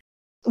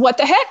 what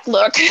the heck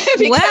look.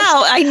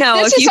 Wow, I know.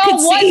 This is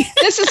all one,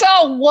 this is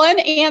all one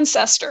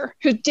ancestor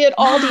who did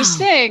all these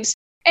things.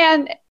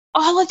 And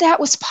all of that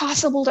was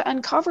possible to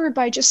uncover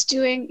by just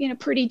doing,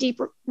 pretty deep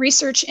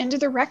research into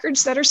the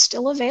records that are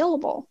still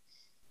available.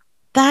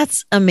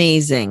 That's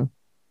amazing.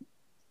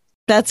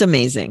 That's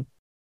amazing.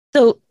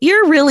 So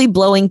you're really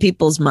blowing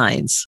people's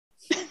minds.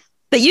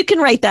 But you can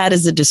write that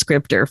as a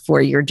descriptor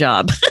for your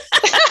job.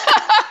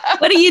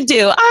 What do you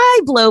do?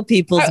 I blow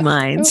people's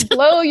minds.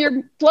 Blow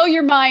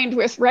your mind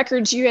with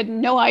records you had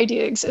no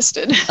idea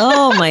existed.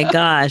 Oh my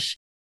gosh.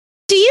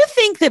 Do you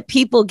think that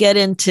people get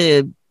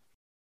into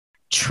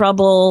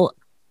trouble,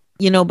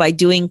 by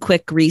doing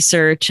quick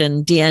research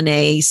and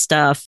DNA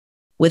stuff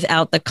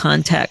without the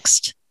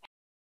context?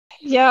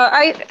 Yeah,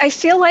 I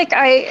feel like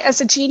as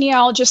a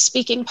genealogist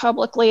speaking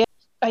publicly,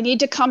 I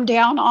need to come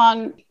down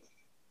on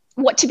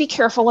what to be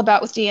careful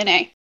about with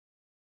DNA,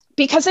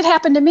 because it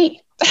happened to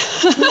me.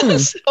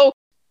 So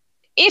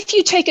if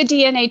you take a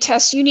DNA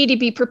test, you need to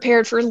be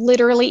prepared for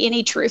literally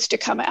any truth to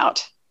come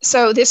out.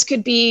 So this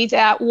could be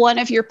that one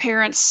of your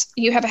parents,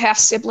 you have a half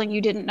sibling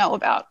you didn't know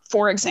about,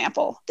 for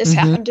example. This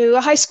happened to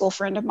a high school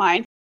friend of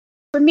mine.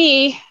 For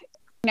me,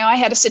 I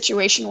had a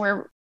situation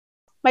where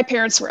my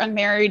parents were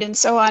unmarried and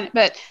so on,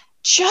 but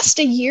just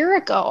a year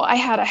ago, I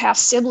had a half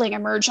sibling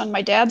emerge on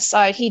my dad's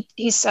side.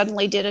 He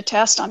suddenly did a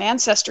test on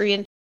Ancestry,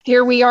 and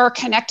here we are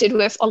connected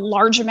with a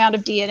large amount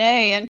of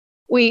DNA. And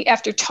we,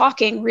 after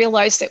talking,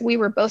 realized that we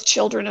were both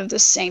children of the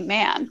same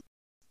man.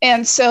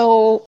 And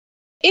so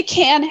it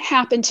can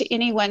happen to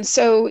anyone.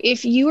 So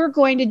if you are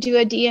going to do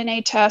a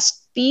DNA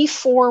test, be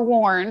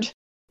forewarned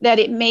that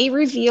it may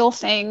reveal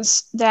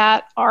things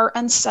that are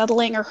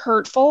unsettling or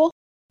hurtful.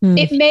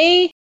 It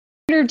may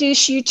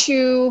introduce you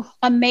to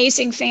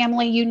amazing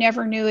family you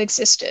never knew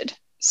existed.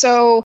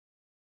 So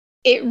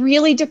it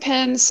really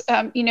depends.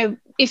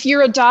 If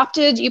you're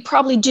adopted, you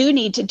probably do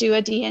need to do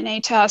a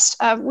DNA test.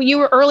 You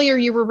were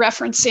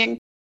referencing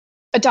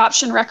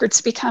adoption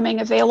records becoming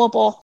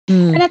available.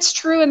 And that's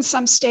true in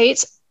some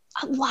states.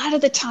 A lot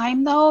of the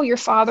time, though, your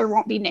father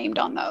won't be named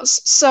on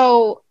those.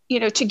 So,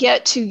 to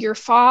get to your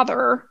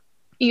father,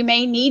 you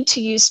may need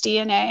to use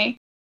DNA.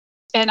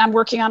 And I'm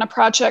working on a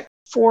project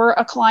for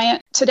a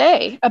client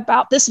today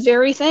about this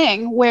very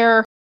thing,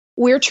 where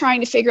we're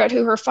trying to figure out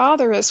who her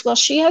father is. Well,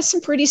 she has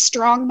some pretty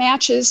strong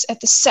matches at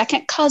the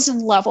second cousin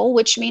level,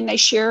 which mean they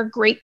share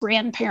great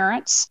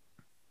grandparents.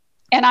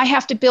 And I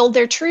have to build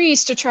their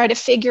trees to try to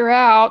figure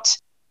out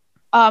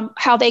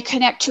how they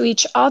connect to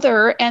each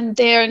other, and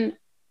then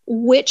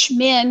which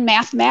men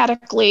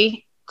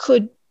mathematically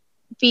could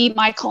be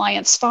my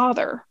client's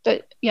father.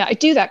 But yeah, I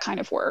do that kind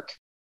of work.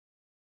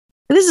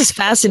 This is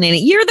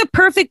fascinating. You're the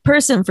perfect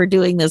person for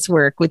doing this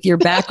work with your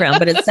background,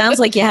 but it sounds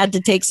like you had to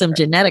take some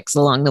genetics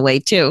along the way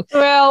too.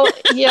 Well,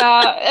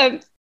 yeah.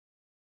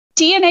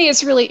 DNA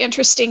is really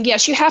interesting.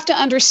 Yes, you have to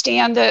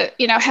understand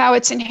how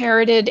it's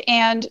inherited,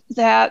 and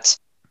that,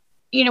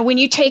 when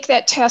you take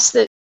that test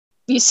that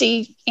you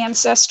see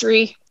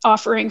Ancestry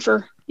offering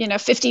for,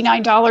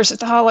 $59 at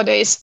the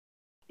holidays,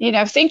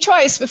 think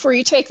twice before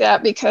you take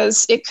that,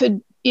 because it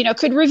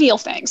could reveal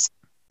things.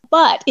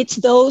 But it's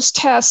those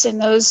tests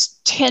and those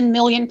 10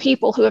 million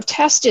people who have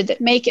tested that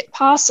make it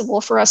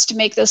possible for us to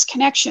make those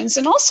connections,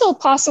 and also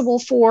possible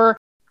for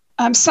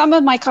some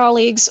of my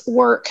colleagues'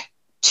 work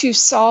to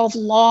solve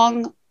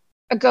long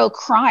ago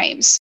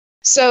crimes.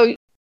 So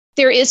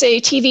there is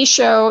a TV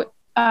show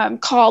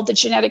called The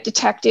Genetic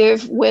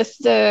Detective with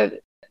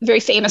the very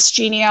famous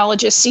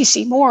genealogist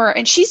C.C. Moore,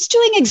 and she's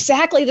doing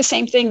exactly the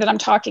same thing that I'm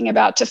talking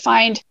about to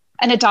find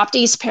an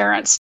adoptee's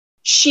parents.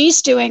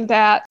 She's doing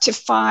that to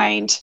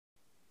find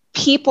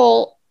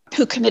people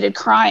who committed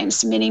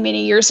crimes many,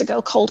 many years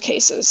ago, cold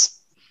cases.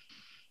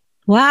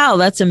 Wow,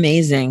 that's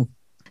amazing.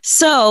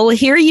 So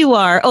here you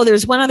are. Oh,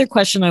 there's one other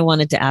question I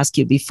wanted to ask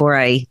you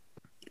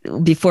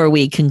before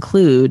we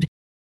conclude.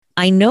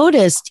 I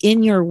noticed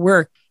in your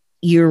work,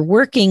 you're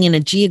working in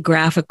a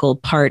geographical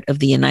part of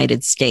the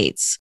United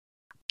States.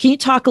 Can you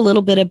talk a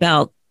little bit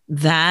about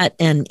that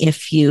and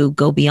if you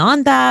go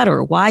beyond that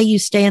or why you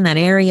stay in that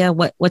area?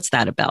 What's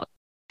that about?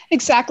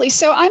 Exactly.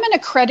 So I'm an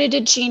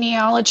accredited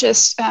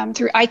genealogist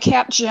through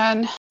ICAP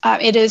Gen.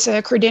 It is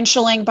a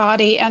credentialing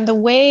body. And the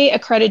way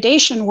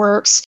accreditation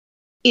works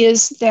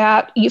is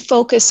that you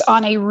focus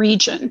on a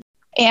region.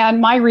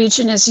 And my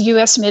region is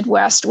US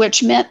Midwest,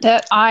 which meant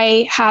that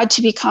I had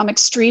to become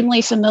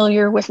extremely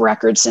familiar with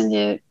records in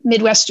the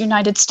Midwest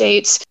United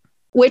States,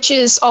 which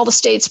is all the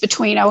states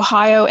between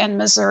Ohio and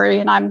Missouri.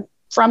 And I'm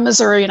from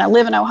Missouri and I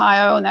live in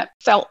Ohio, and that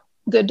felt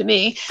good to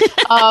me.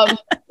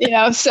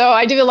 So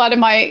I do a lot of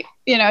my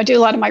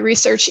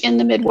research in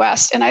the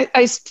Midwest, and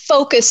I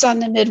focus on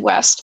the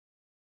Midwest.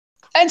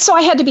 And so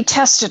I had to be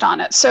tested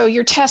on it. So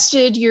you're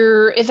tested,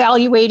 you're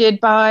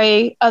evaluated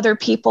by other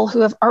people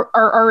who are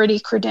already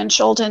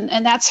credentialed,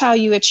 and that's how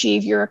you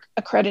achieve your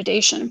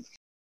accreditation.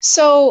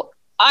 So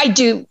I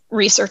do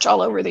research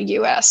all over the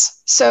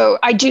US. So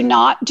I do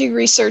not do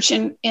research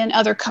in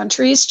other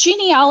countries.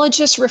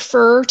 Genealogists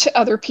refer to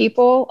other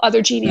people,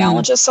 other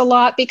genealogists a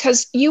lot,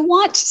 because you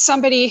want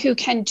somebody who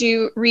can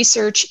do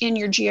research in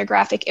your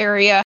geographic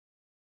area.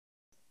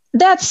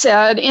 That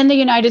said, in the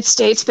United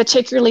States,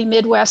 particularly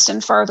Midwest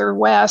and farther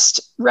west,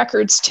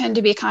 records tend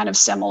to be kind of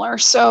similar.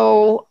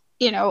 So,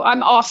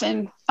 I'm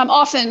often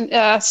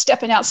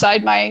stepping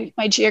outside my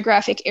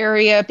geographic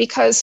area,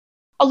 because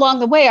along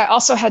the way, I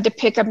also had to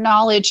pick up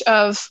knowledge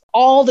of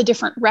all the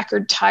different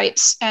record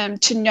types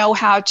and to know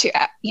how to,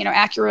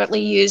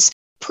 accurately use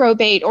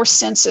probate or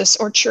census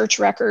or church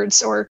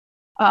records or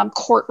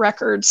court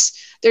records.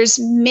 There's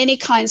many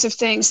kinds of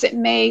things that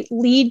may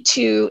lead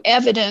to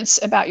evidence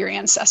about your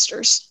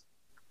ancestors.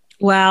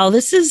 Wow,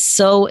 this is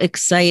so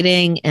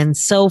exciting and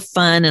so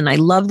fun. And I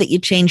love that you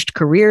changed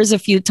careers a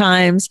few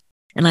times.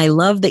 And I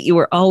love that you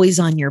were always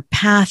on your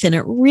path. And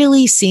it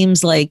really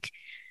seems like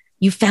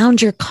you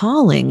found your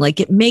calling. Like,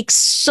 it makes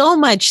so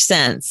much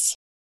sense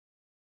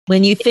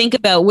when you think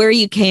about where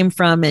you came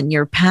from and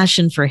your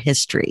passion for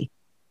history.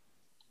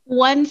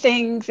 One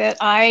thing that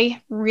I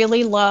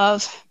really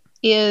love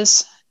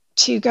is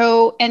to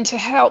go and to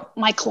help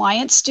my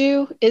clients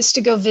do is to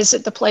go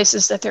visit the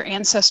places that their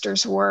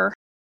ancestors were.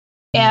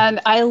 And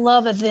I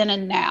love a then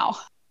and now.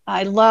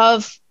 I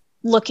love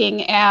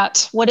looking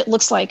at what it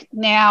looks like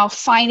now,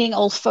 finding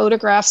old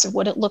photographs of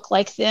what it looked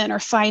like then, or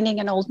finding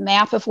an old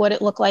map of what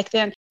it looked like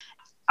then.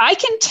 I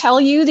can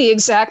tell you the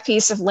exact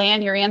piece of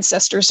land your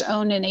ancestors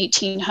owned in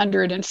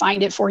 1800 and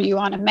find it for you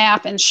on a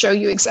map and show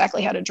you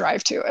exactly how to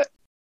drive to it.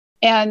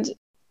 And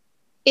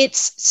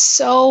it's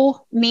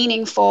so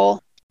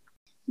meaningful.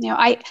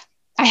 I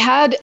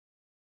had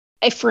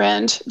a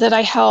friend that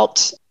I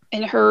helped,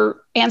 and her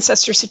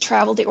ancestors had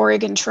traveled the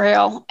Oregon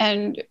Trail,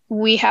 and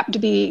we happened to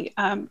be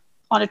on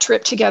a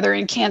trip together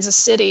in Kansas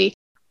City.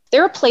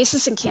 There are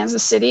places in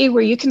Kansas City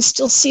where you can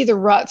still see the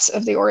ruts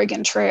of the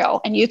Oregon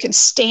Trail, and you can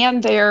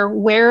stand there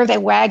where the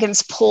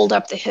wagons pulled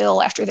up the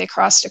hill after they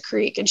crossed a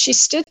creek. And she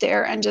stood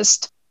there and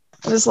just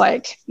was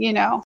like,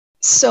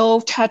 so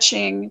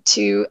touching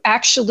to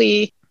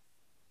actually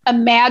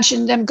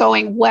imagine them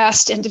going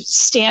west and to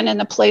stand in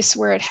the place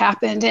where it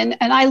happened. And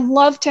I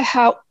love to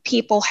help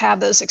people have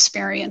those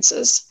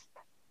experiences.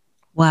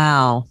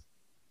 Wow.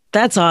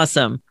 That's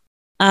awesome.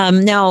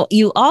 Now,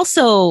 you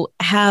also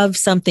have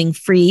something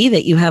free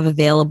that you have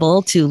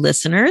available to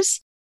listeners.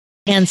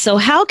 And so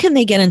how can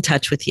they get in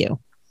touch with you?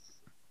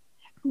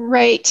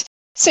 Right.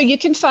 So you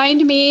can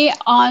find me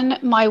on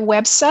my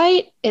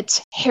website.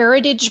 It's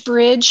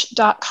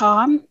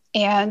heritagebridge.com.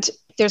 And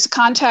there's a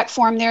contact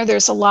form there.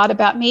 There's a lot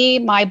about me.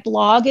 My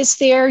blog is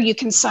there. You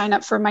can sign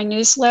up for my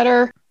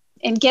newsletter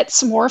and get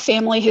some more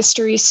family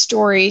history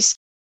stories.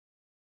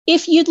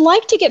 If you'd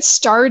like to get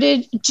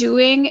started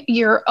doing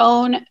your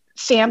own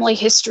family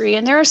history,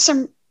 and there are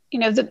some,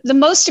 the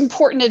most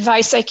important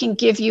advice I can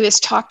give you is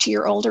talk to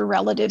your older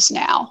relatives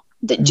now.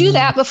 Do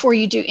that before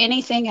you do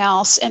anything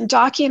else, and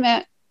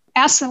document,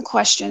 ask them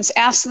questions,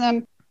 ask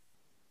them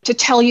to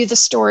tell you the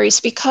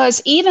stories,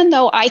 because even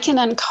though I can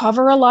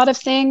uncover a lot of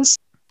things,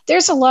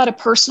 there's a lot of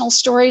personal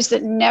stories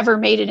that never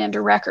made it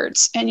into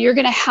records, and you're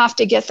going to have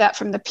to get that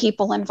from the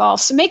people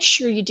involved. So make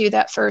sure you do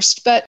that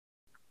first. But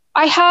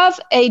I have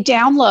a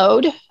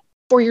download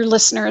for your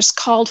listeners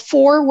called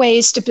 4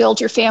 Ways to Build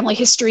Your Family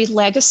History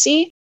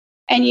Legacy.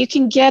 And you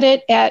can get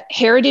it at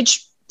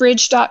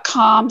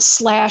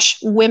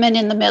heritagebridge.com/women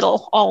in the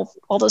middle. All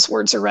those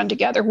words are run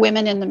together,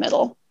 women in the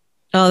middle.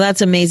 Oh,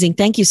 that's amazing.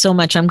 Thank you so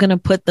much. I'm going to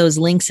put those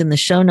links in the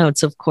show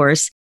notes, of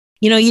course.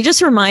 You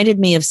just reminded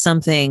me of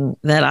something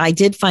that I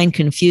did find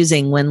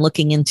confusing when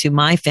looking into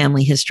my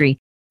family history.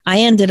 I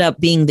ended up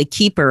being the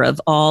keeper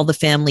of all the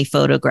family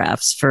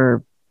photographs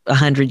for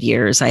 100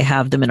 years. I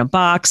have them in a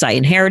box. I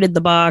inherited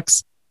the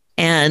box.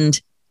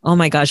 And oh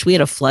my gosh, we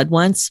had a flood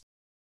once.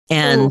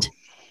 And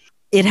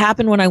it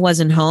happened when I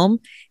wasn't home.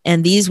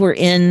 And these were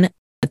in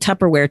a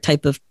Tupperware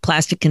type of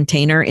plastic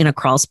container in a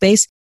crawl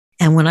space.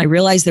 And when I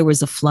realized there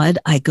was a flood,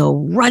 I go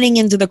running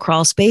into the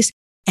crawl space,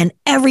 and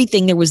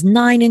everything, there was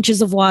 9 inches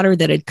of water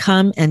that had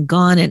come and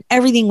gone, and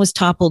everything was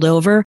toppled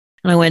over.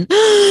 And I went,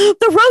 the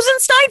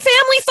Rosenstein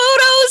family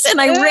photos.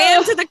 And I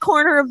ran to the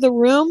corner of the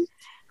room.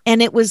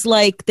 And it was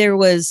like there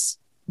was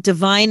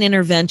divine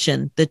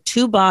intervention. The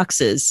 2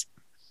 boxes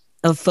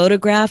of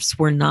photographs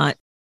were not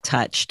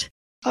touched.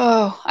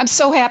 Oh, I'm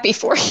so happy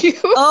for you.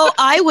 Oh,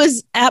 I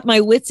was at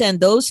my wit's end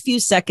those few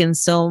seconds.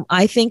 So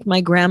I think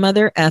my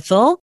grandmother,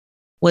 Ethel,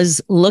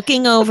 was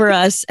looking over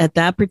us at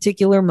that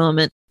particular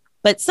moment.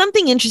 But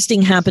something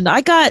interesting happened. I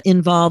got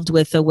involved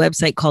with a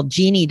website called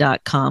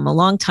Genie.com a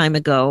long time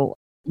ago,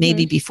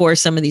 maybe before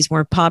some of these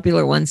more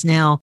popular ones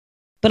now.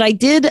 But I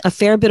did a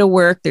fair bit of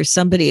work. There's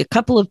a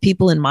couple of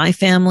people in my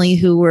family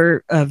who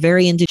were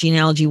very into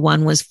genealogy.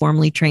 One was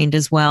formally trained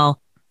as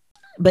well,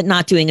 but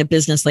not doing a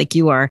business like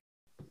you are.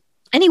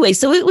 Anyway,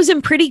 so it was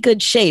in pretty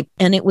good shape,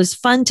 and it was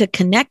fun to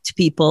connect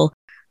people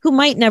who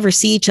might never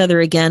see each other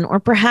again,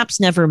 or perhaps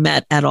never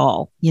met at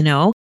all,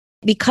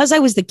 Because I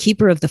was the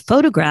keeper of the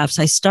photographs,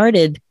 I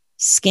started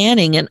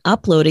scanning and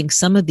uploading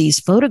some of these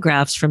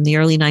photographs from the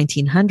early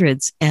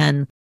 1900s.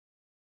 And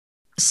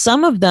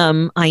some of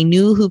them I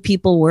knew who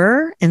people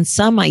were, and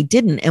some I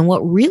didn't. And what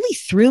really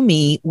threw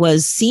me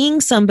was seeing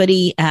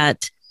somebody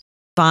at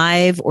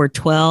 5 or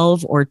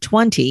 12 or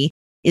 20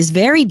 is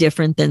very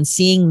different than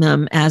seeing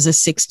them as a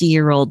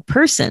 60-year-old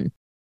person.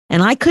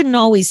 And I couldn't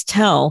always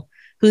tell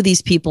who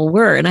these people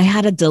were. And I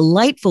had a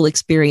delightful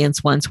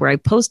experience once where I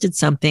posted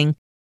something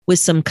with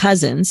some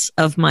cousins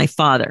of my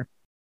father.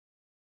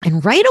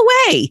 And right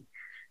away,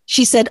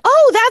 she said,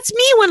 "Oh, that's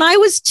me when I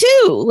was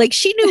 2." Like,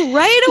 she knew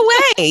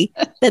right away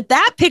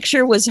that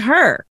picture was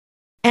her.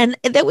 And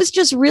that was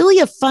just really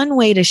a fun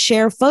way to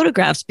share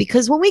photographs,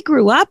 because when we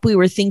grew up, we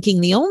were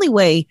thinking the only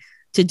way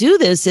to do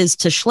this is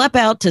to schlep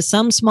out to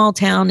some small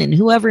town in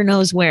whoever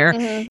knows where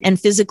and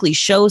physically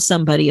show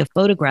somebody a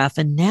photograph.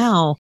 And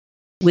now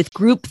with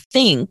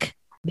groupthink,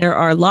 there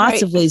are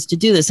lots of ways to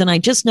do this. And I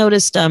just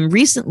noticed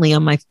recently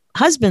on my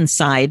husband's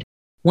side,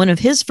 one of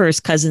his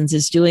first cousins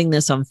is doing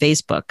this on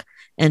Facebook.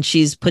 And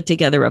she's put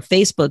together a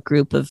Facebook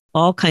group of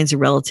all kinds of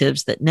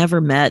relatives that never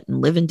met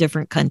and live in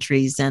different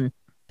countries. And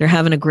they're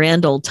having a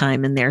grand old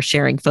time in there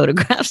sharing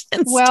photographs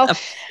and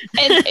stuff.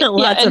 And,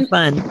 lots of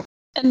fun.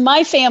 And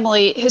my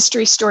family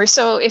history story.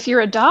 So if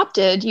you're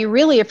adopted, you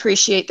really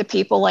appreciate the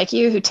people like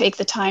you who take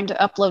the time to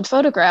upload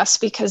photographs,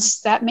 because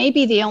that may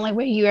be the only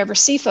way you ever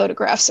see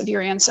photographs of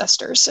your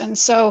ancestors. And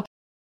so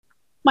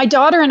my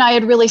daughter and I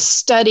had really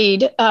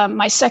studied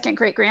my second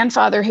great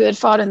grandfather who had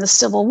fought in the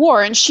Civil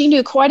War. And she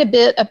knew quite a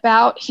bit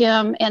about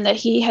him and that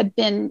he had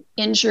been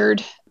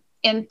injured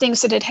and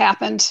things that had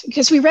happened,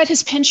 because we read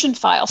his pension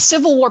file.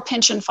 Civil War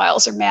pension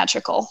files are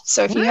magical.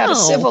 So if you have a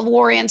Civil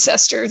War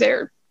ancestor,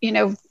 they're,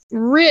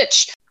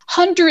 rich,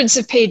 hundreds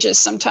of pages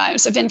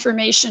sometimes of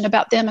information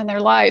about them and their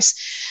lives.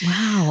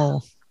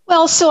 Wow.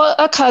 Well, so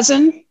a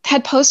cousin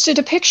had posted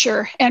a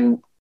picture, and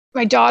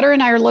my daughter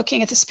and I are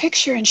looking at this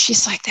picture, and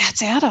she's like,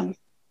 "That's Adam."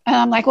 And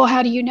I'm like, "Well,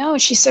 how do you know?"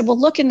 And she said, "Well,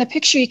 look in the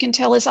picture, you can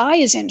tell his eye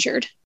is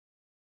injured.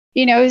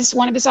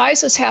 One of his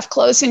eyes was half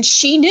closed." And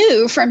she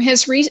knew from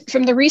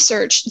the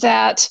research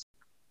that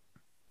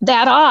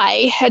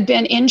eye had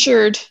been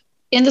injured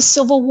in the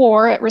Civil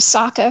War at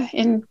Resaca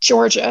in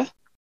Georgia.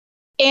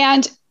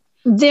 And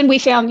then we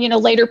found,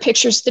 later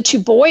pictures, the 2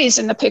 boys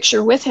in the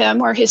picture with him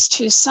were his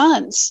 2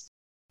 sons.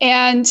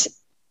 And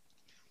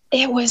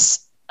it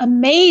was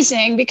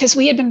amazing because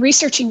we had been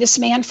researching this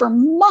man for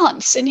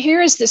months. And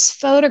here is this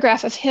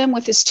photograph of him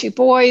with his 2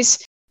 boys.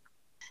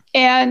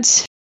 And,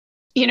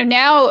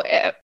 now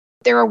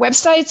there are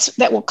websites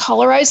that will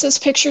colorize those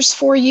pictures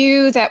for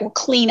you, that will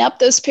clean up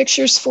those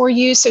pictures for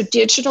you. So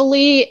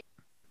digitally,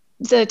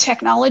 the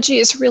technology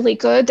is really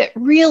good, that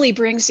really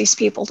brings these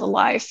people to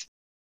life.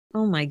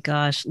 Oh my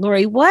gosh,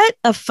 Laurie, what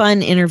a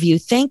fun interview.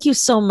 Thank you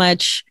so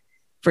much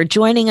for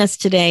joining us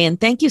today.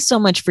 And thank you so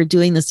much for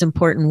doing this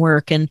important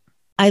work. And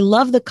I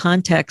love the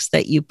context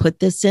that you put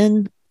this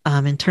in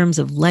terms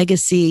of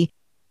legacy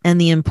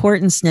and the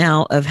importance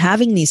now of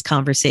having these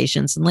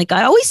conversations. And like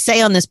I always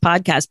say on this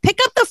podcast, pick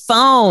up the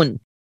phone.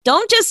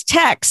 Don't just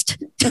text.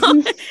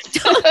 Don't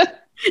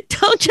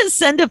just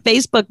send a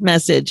Facebook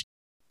message.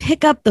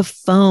 Pick up the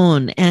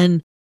phone.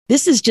 And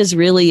this is just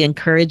really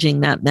encouraging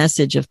that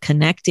message of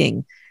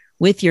connecting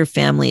with your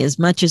family as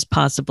much as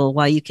possible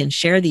while you can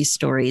share these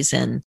stories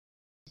and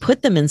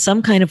put them in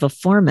some kind of a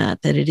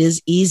format that it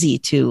is easy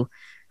to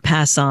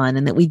pass on,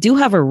 and that we do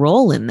have a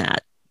role in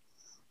that.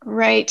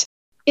 Right.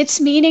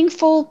 It's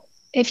meaningful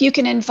if you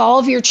can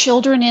involve your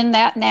children in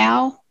that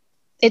now.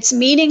 It's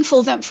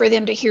meaningful for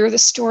them to hear the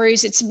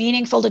stories. It's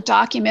meaningful to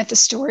document the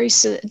stories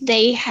so that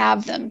they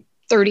have them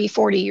 30,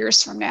 40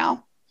 years from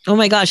now. Oh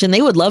my gosh. And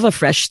they would love a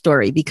fresh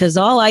story, because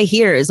all I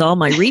hear is all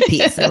my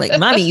repeats. They're like,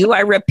 "Mommy, you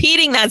are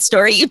repeating that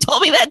story. You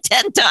told me that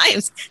 10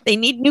 times. They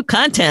need new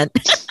content."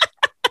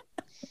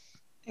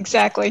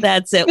 Exactly.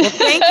 That's it. Well,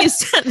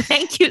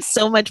 thank you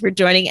so much for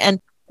joining. And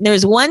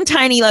there's one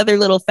tiny other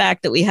little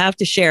fact that we have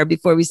to share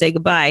before we say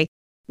goodbye.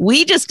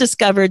 We just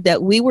discovered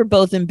that we were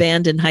both in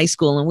band in high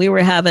school, and we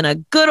were having a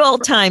good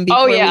old time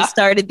before we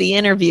started the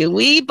interview.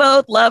 We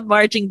both love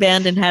marching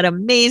band and had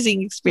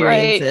amazing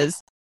experiences.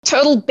 Right.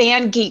 Total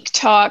band geek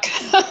talk.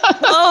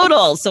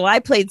 Total. So I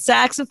played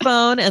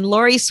saxophone, and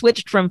Laurie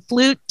switched from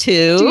flute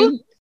to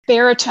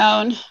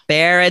Baritone.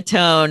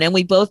 Baritone. And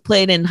we both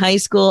played in high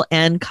school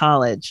and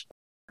college.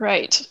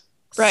 Right.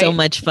 So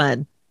much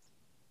fun.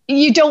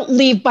 You don't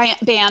leave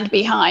band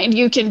behind.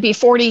 You can be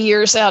 40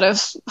 years out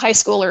of high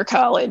school or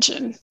college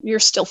and you're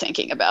still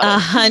thinking about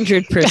it.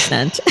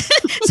 100%.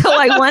 So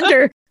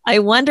I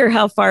wonder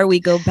how far we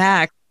go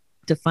back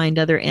to find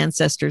other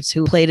ancestors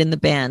who played in the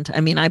band. I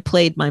mean, I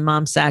played my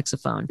mom's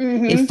saxophone.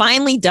 It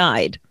finally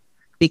died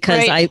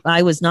because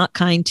I was not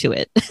kind to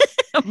it.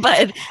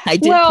 But I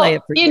did play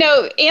it for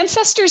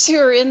ancestors who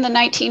are in the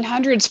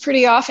 1900s,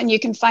 pretty often you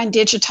can find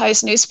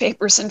digitized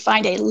newspapers and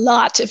find a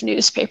lot of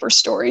newspaper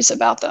stories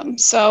about them.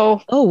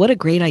 So, what a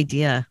great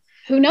idea.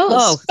 Who knows?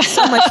 Oh,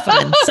 so much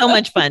fun. So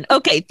much fun.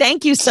 Okay.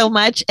 Thank you so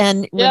much.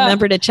 And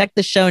remember to check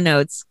the show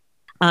notes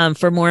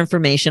for more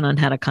information on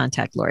how to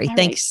contact Laurie.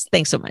 Thanks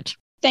so much.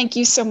 Thank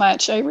you so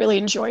much. I really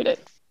enjoyed it.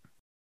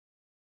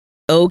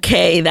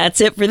 Okay.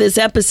 That's it for this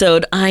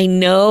episode. I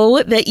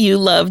know that you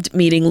loved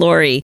meeting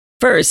Laurie.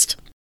 First,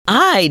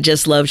 I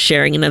just love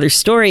sharing another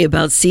story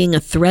about seeing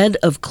a thread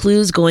of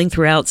clues going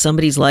throughout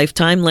somebody's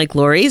lifetime like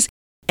Laurie's.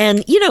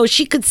 And,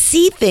 she could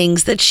see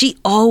things that she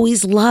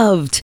always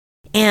loved.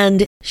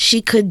 And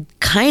she could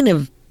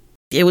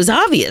it was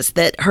obvious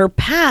that her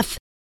path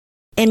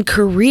and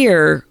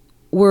career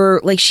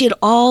were like she had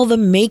all the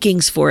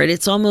makings for it.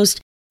 It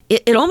almost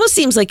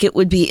seems like it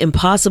would be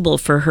impossible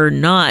for her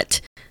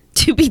not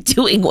to be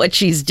doing what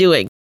she's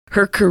doing.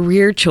 Her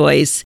career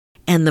choice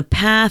and the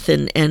path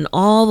and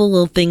all the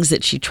little things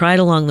that she tried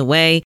along the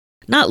way,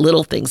 not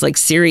little things like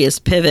serious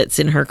pivots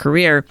in her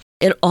career,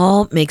 it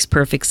all makes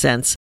perfect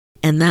sense.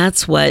 And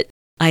that's what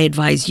I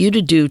advise you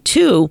to do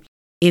too.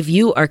 If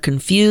you are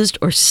confused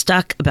or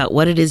stuck about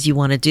what it is you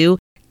want to do,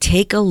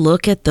 take a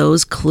look at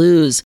those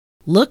clues.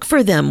 Look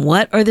for them.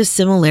 What are the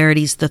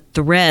similarities, the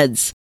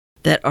threads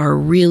that are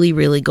really,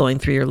 really going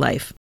through your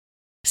life?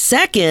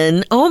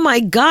 Second, oh my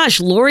gosh,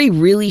 Laurie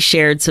really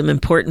shared some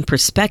important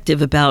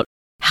perspective about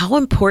how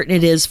important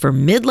it is for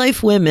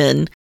midlife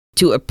women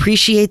to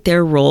appreciate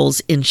their roles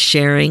in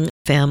sharing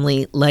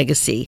family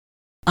legacy.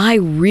 I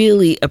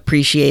really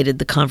appreciated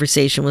the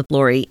conversation with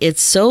Laurie.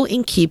 It's so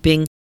in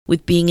keeping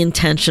with being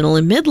intentional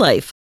in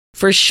midlife.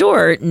 For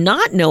sure,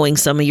 not knowing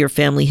some of your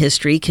family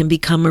history can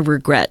become a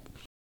regret.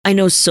 I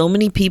know so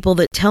many people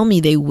that tell me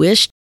they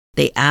wished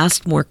they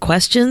asked more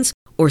questions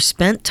or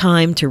spent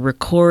time to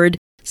record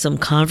some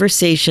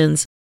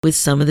conversations with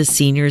some of the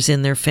seniors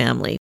in their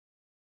family.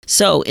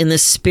 So, in the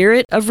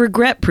spirit of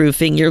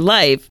regret-proofing your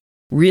life,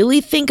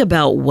 really think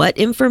about what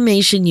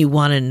information you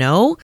want to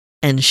know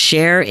and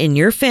share in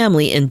your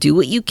family and do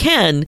what you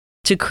can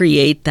to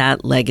create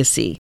that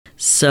legacy.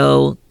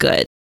 So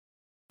good.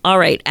 All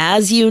right,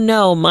 as you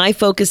know, my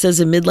focus as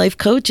a midlife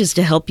coach is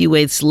to help you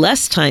waste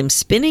less time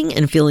spinning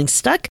and feeling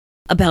stuck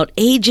about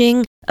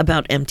aging,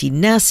 about empty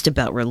nest,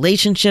 about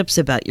relationships,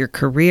 about your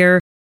career,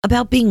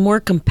 about being more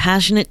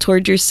compassionate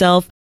toward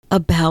yourself,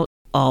 about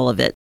all of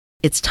it.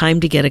 It's time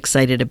to get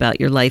excited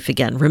about your life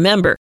again.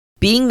 Remember,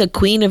 being the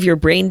queen of your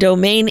brain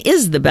domain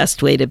is the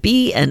best way to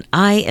be, and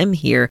I am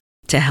here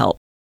to help.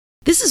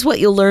 This is what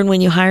you'll learn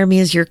when you hire me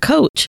as your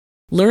coach.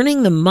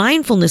 Learning the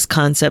mindfulness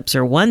concepts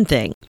are one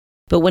thing,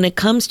 but when it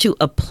comes to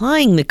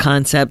applying the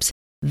concepts,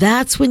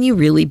 that's when you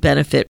really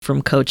benefit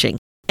from coaching.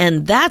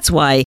 And that's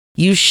why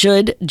you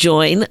should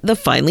join the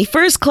Finally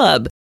First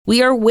Club.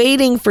 We are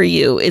waiting for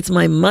you. It's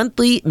my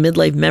monthly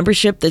midlife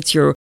membership that's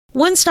your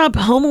one-stop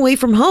home away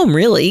from home,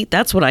 really.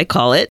 That's what I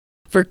call it,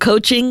 for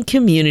coaching,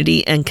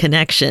 community, and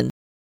connection.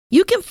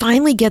 You can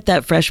finally get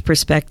that fresh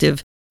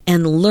perspective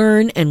and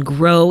learn and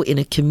grow in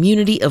a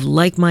community of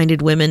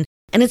like-minded women.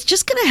 And it's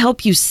just going to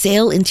help you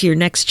sail into your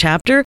next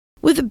chapter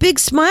with a big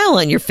smile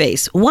on your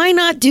face. Why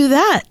not do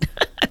that?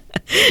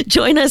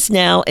 Join us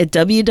now at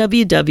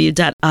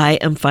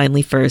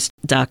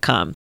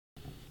www.iamfinallyfirst.com.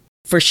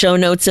 For show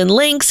notes and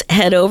links,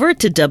 head over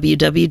to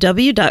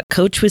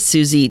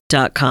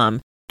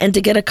www.coachwithsusie.com. And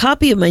to get a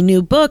copy of my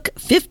new book,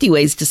 50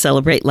 Ways to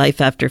Celebrate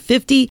Life After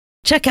 50,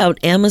 check out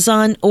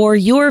Amazon or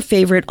your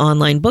favorite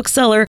online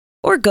bookseller,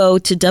 or go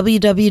to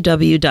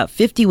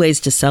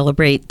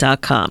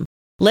www.50waystocelebrate.com.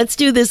 Let's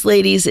do this,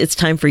 ladies. It's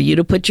time for you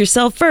to put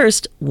yourself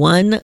first,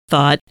 one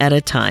thought at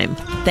a time.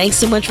 Thanks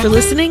so much for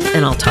listening,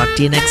 and I'll talk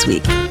to you next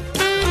week.